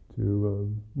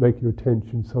make your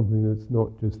attention something that's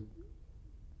not just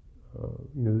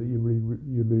that you're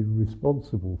really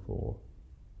responsible for.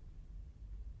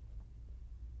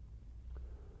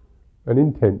 And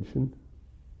intention,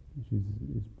 which is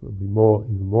probably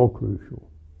even more crucial.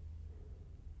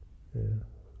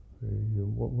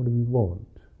 What do we want?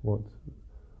 What's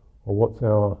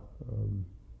our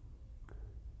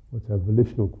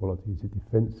volitional quality? Is it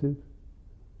defensive?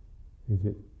 Is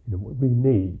it what we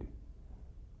need?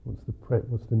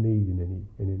 What's the need in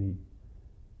any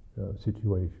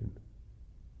situation?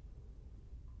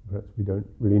 Perhaps we don't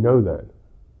really know that,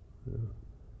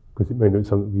 because it may not be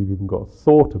something we've even got a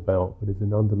thought about, but it's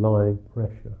an underlying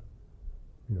pressure.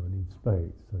 I need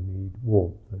space, I need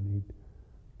warmth, I need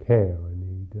care, I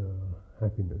need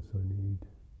happiness, I need,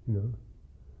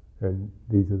 and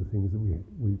these are the things that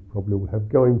we probably will have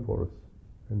going for us,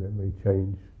 and that may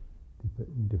change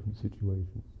in different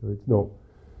situations. So it's not,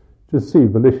 just see,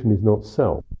 volition is not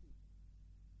self.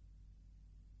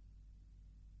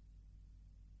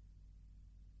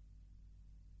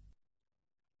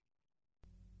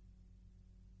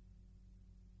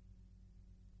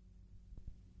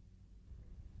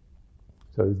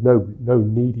 So there's no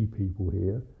needy people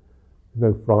here,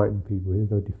 there's no frightened people here,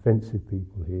 there's no defensive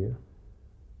people here,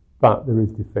 but there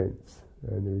is defense,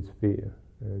 and there is fear,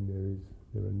 and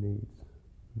there are needs,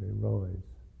 and they rise.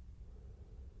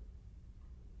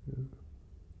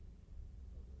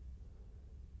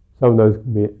 Some of those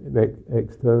can be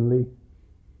externally,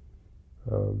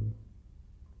 some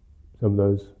of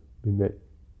those be met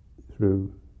through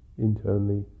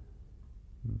internally.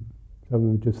 Some of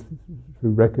them just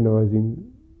through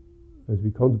recognizing, as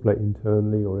we contemplate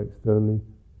internally or externally,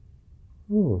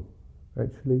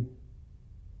 actually,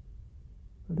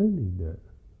 I don't need that.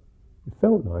 It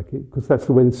felt like it, because that's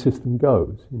the way the system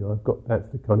goes. That's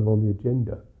the kind of on the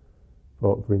agenda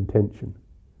for intention.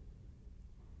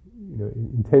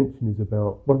 Intention is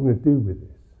about what I'm going to do with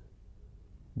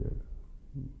this.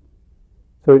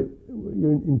 So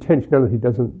your intentionality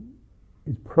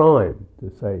is primed to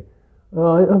say, I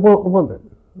want that.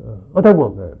 I don't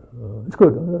want that. It's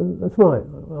good. That's right.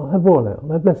 I'll have more of that.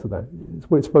 I'll have less of that. It's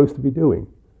what it's supposed to be doing.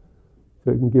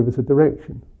 So it can give us a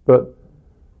direction. But,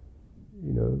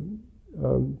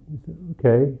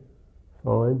 okay,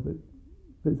 fine, but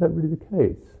is that really the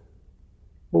case?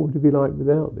 What would it be like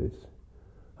without this?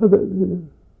 Oh, but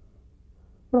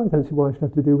I don't see why I should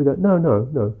have to do with that. No,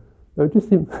 just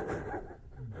no,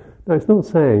 it's not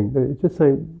saying. It's just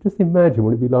saying, just imagine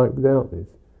what it'd be like without this.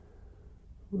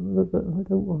 But I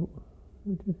don't want.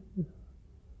 That's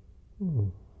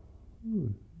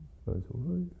all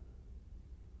right.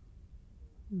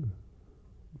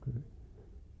 Okay.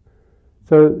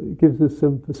 So it gives us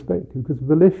some perspective, because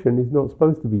volition is not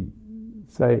supposed to be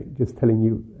just telling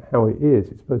you how it is.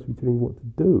 It's supposed to be telling you what to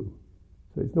do.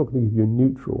 So it's not going to give you a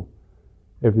neutral,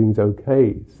 everything's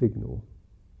okay signal.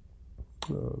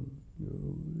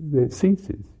 Then it ceases.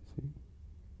 You see.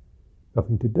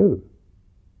 Nothing to do.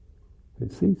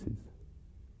 It ceases.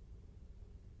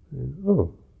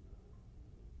 And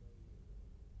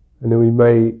then we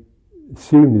may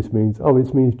assume this means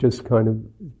just kind of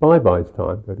bye-bye, it's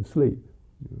time, go to sleep.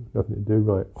 Nothing to do,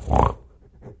 right?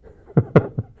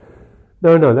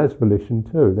 No, that's volition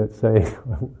too. That's saying,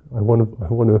 I want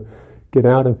to get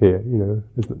out of here.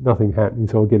 There's nothing happening,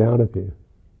 so I'll get out of here.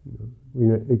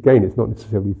 Again, it's not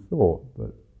necessarily thought,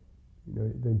 but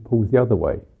it then pulls the other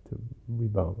way to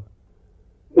vibhava.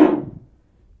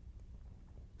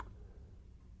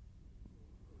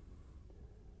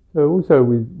 So also so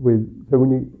when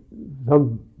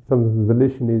some of the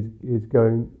volition is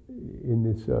going in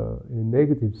this in a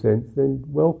negative sense, then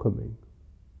welcoming.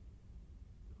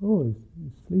 Oh, it's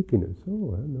sleepiness.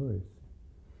 Oh, how nice.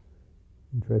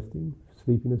 Interesting.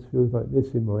 Sleepiness feels like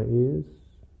this in my ears,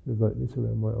 feels like this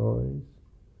around my eyes.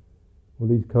 All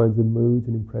these kinds of moods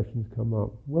and impressions come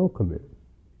up. Welcome it.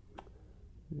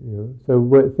 So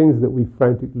things that we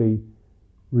frantically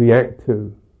react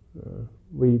to,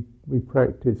 we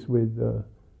practice with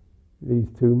these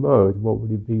two modes. What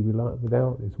would it be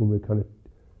without this? When we're kind of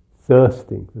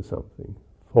thirsting for something,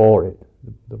 for it,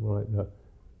 the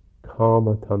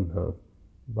kama tanha,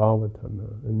 bhava tanha,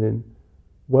 and then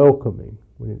welcoming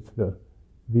when it's the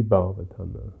vibhava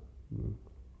tanha,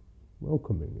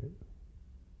 welcoming it,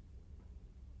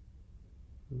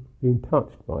 being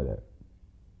touched by that.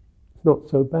 It's not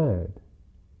so bad.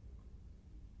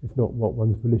 It's not what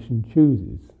one's volition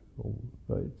chooses,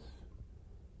 but it's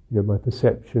my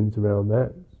perceptions around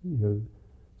that.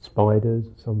 Spiders,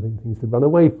 something, things to run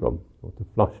away from, or to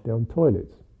flush down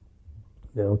toilets.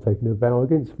 Now taking a vow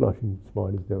against flushing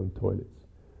spiders down toilets,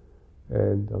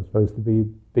 and I'm supposed to be a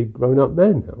big grown-up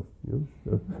man now.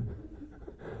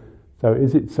 So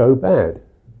is it so bad?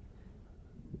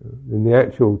 And the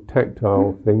actual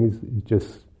tactile thing is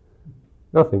just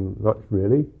nothing much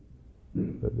really,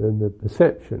 but then the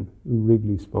perception,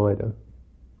 wriggly spider.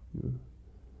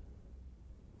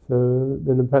 So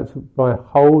then perhaps by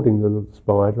holding the little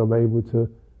spider, I'm able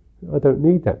to, I don't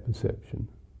need that perception.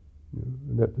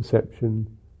 And that perception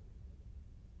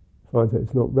finds out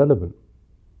it's not relevant.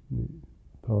 It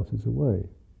passes away.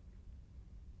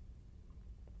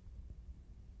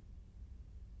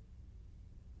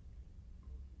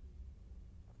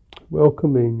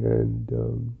 Welcoming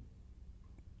and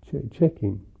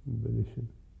checking volition.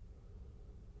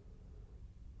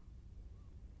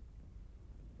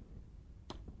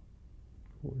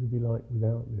 What would it be like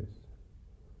without this?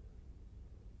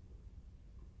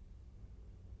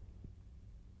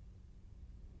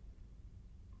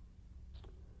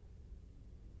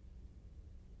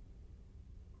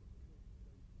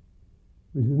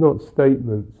 Which is not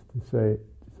statements to say,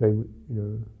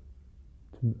 to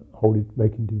hold it,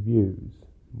 make into views.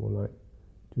 More like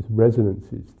just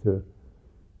resonances to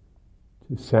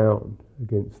sound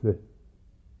against the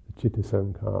citta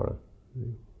sankhara.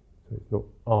 So it's not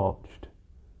arched,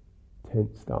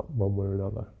 tensed up one way or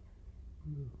another.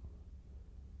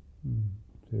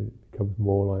 So it becomes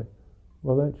more like,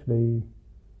 well, actually,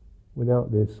 without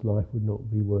this, life would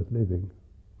not be worth living.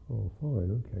 Oh,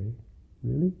 fine, okay.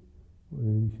 Really? Well,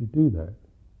 then you should do that.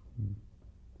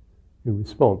 Your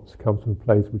response comes from a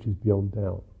place which is beyond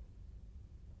doubt.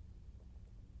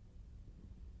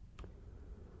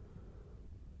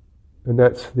 And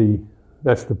that's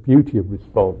the beauty of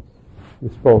response.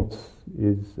 Response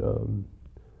is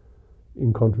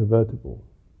incontrovertible,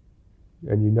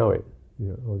 and you know it.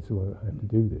 Oh, this is why I have to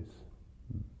do this.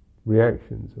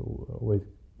 Reactions are always,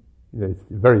 it's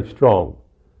very strong,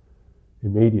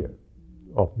 immediate.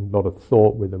 Often a lot of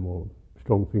thought with them, or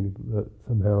strong feeling that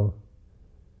somehow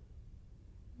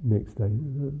next day,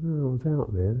 no, I was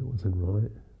out there, that wasn't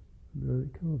right. No,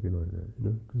 it can't be like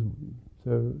that,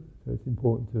 So it's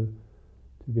important to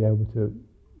be able to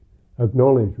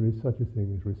acknowledge there is such a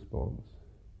thing as response,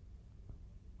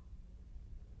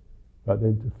 but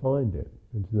then to find it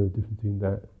and to know the difference between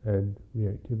that and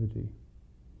reactivity.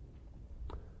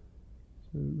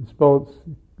 So response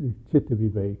is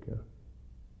Cittaviveka.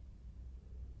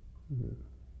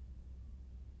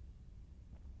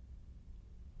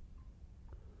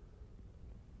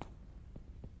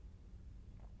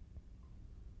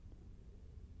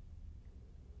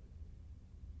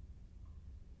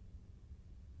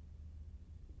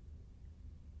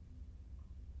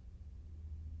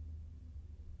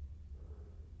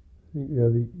 I think the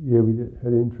other year we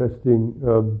had an interesting,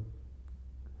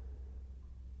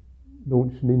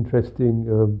 launched an interesting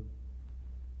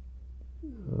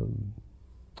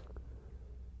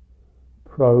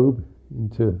probe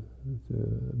into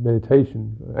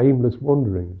meditation, aimless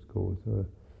wandering it's called. So I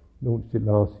launched it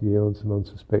last year on some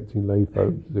unsuspecting lay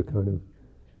folk as a kind of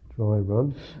dry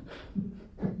run.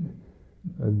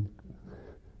 And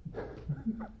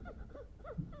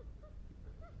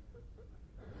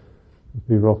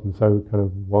people are often so kind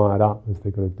of wired up as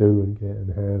they've got to do and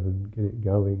have and get it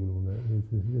going and all that.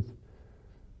 It's just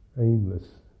aimless.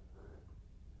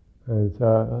 And it's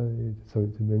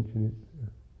something to mention.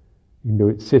 You can do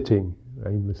it sitting,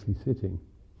 aimlessly sitting,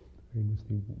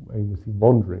 aimlessly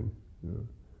wandering.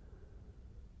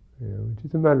 Which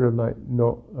is a matter of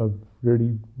not of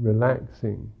really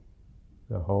relaxing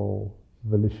the whole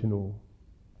volitional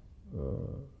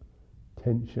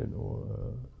tension or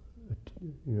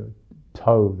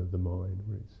tone of the mind,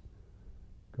 where it's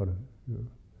got to.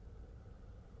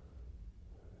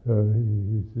 So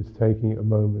he's just taking it a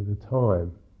moment at a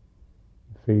time,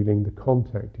 feeling the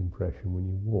contact impression when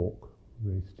you walk.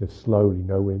 It's just slowly,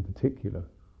 nowhere in particular.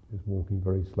 Just walking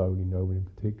very slowly, nowhere in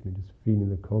particular, just feeling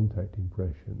the contact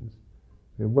impressions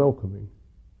and welcoming.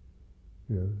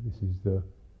 This is the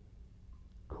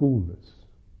coolness,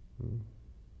 and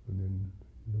then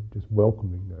just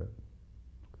welcoming that.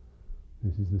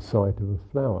 This is the sight of a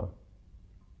flower,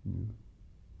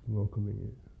 welcoming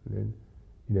it, and then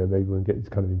maybe one gets this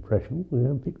kind of impression. Oh, I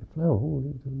haven't picked the flower. Oh,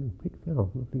 pick the flower.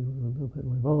 I'll put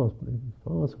my vase. But the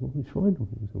vase. Which shrine?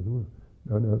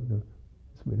 No.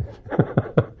 Just a minute.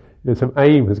 Some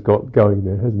aim has got going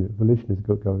there, hasn't it? Volition has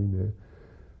got going there.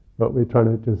 But we're trying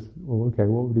to just, what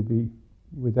would it be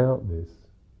without this?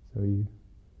 So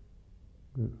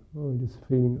you're just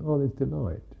feeling, there's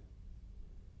delight.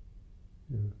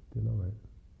 Delight.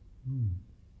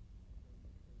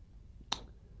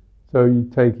 So you're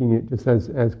taking it just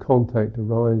as contact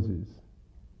arises,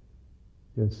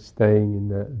 just staying in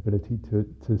that ability to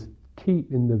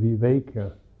keep in the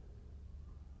viveka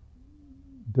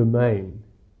domain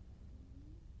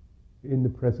in the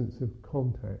presence of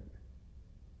contact,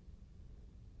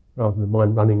 rather than the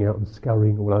mind running out and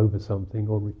scurrying all over something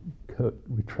or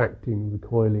retracting,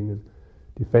 recoiling and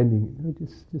defending.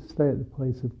 Just stay at the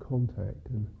place of contact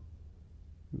and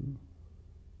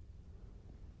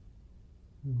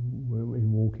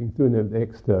in walking, doing the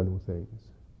external things,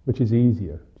 which is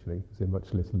easier actually because they're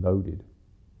much less loaded.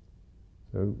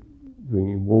 So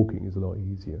doing in walking is a lot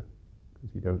easier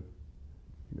because you don't,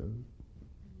 the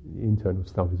internal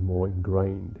stuff is more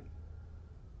ingrained.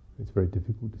 It's very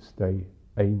difficult to stay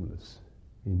aimless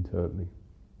internally.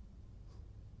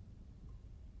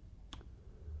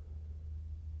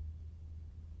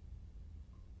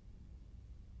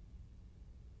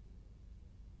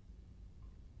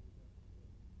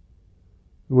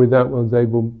 And with that, one's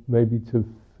able maybe to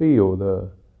feel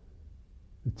the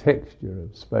texture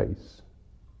of space,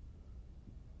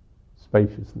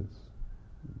 spaciousness,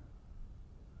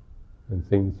 and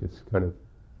things just kind of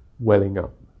welling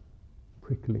up,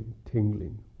 prickling,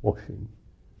 tingling, washing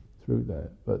through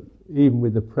that. But even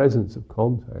with the presence of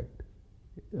contact,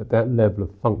 at that level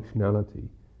of functionality,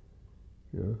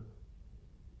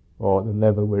 or at the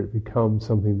level where it becomes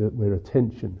something where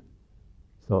attention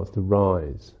starts to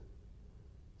rise,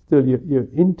 still your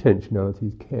intentionality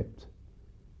is kept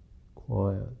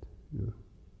quiet.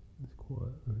 It's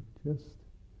quiet. Right?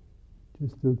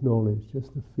 Just to acknowledge,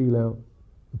 just to feel out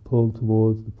the pull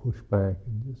towards, the push back,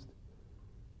 and just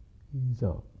ease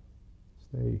up.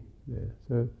 Stay there.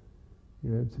 So,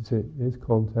 that's it. There's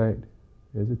contact,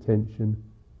 there's attention,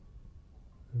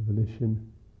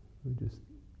 volition. We just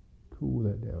cool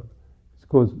that down. Of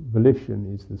course, volition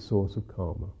is the source of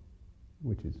karma,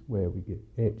 which is where we get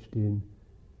etched in,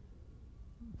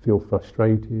 feel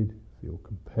frustrated, feel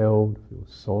compelled, feel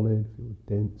solid, feel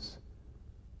dense.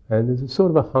 And there's a sort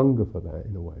of a hunger for that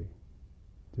in a way,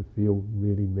 to feel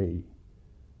really me.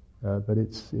 But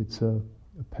it's a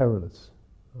perilous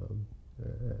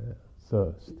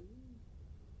thirst.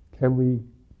 Can we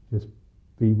just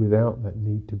be without that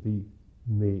need to be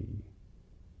me,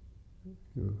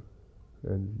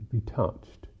 and be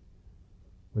touched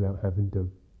without having to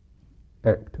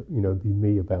act, be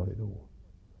me about it all?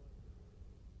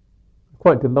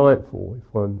 Quite delightful if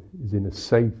one is in a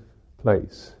safe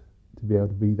place to be able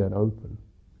to be that open.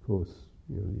 Of course,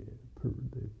 the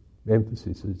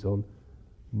emphasis is on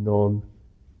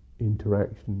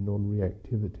non-interaction,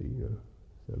 non-reactivity.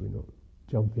 So we're not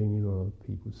jumping in on other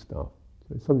people's stuff.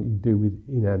 So it's something you do with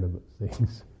inanimate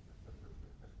things,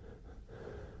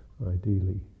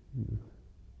 ideally.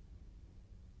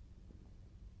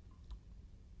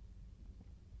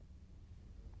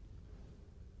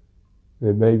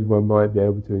 And maybe one might be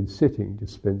able to, in sitting,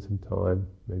 just spend some time,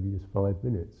 maybe just 5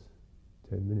 minutes,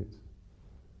 10 minutes.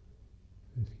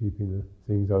 Just keeping the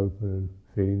things open and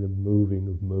feeling the moving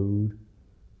of mood.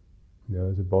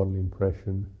 There's a bodily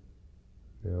impression.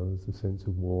 There's a sense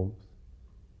of warmth.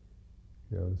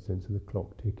 The sense of the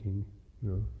clock ticking.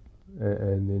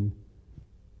 And then,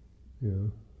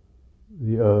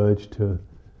 the urge to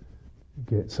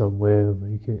get somewhere,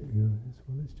 make it.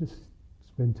 Let's just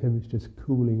spend 10 minutes just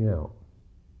cooling out.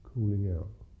 And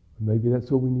maybe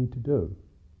that's all we need to do.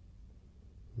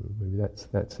 Maybe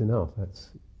that's enough.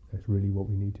 That's really what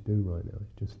we need to do right now.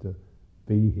 It's just to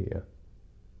be here,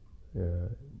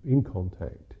 in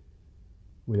contact,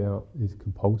 without this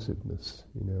compulsiveness,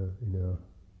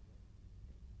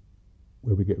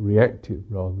 where we get reactive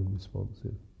rather than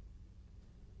responsive.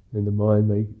 And the mind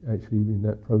may actually, in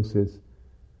that process,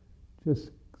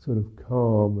 just sort of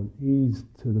calm and ease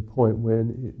to the point when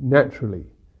it naturally,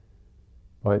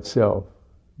 by itself,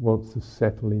 wants to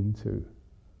settle into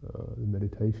the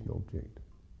meditation object,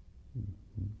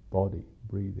 body,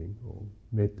 breathing, or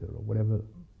metta, or whatever,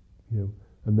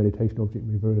 a meditation object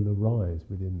may very well arise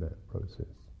within that process.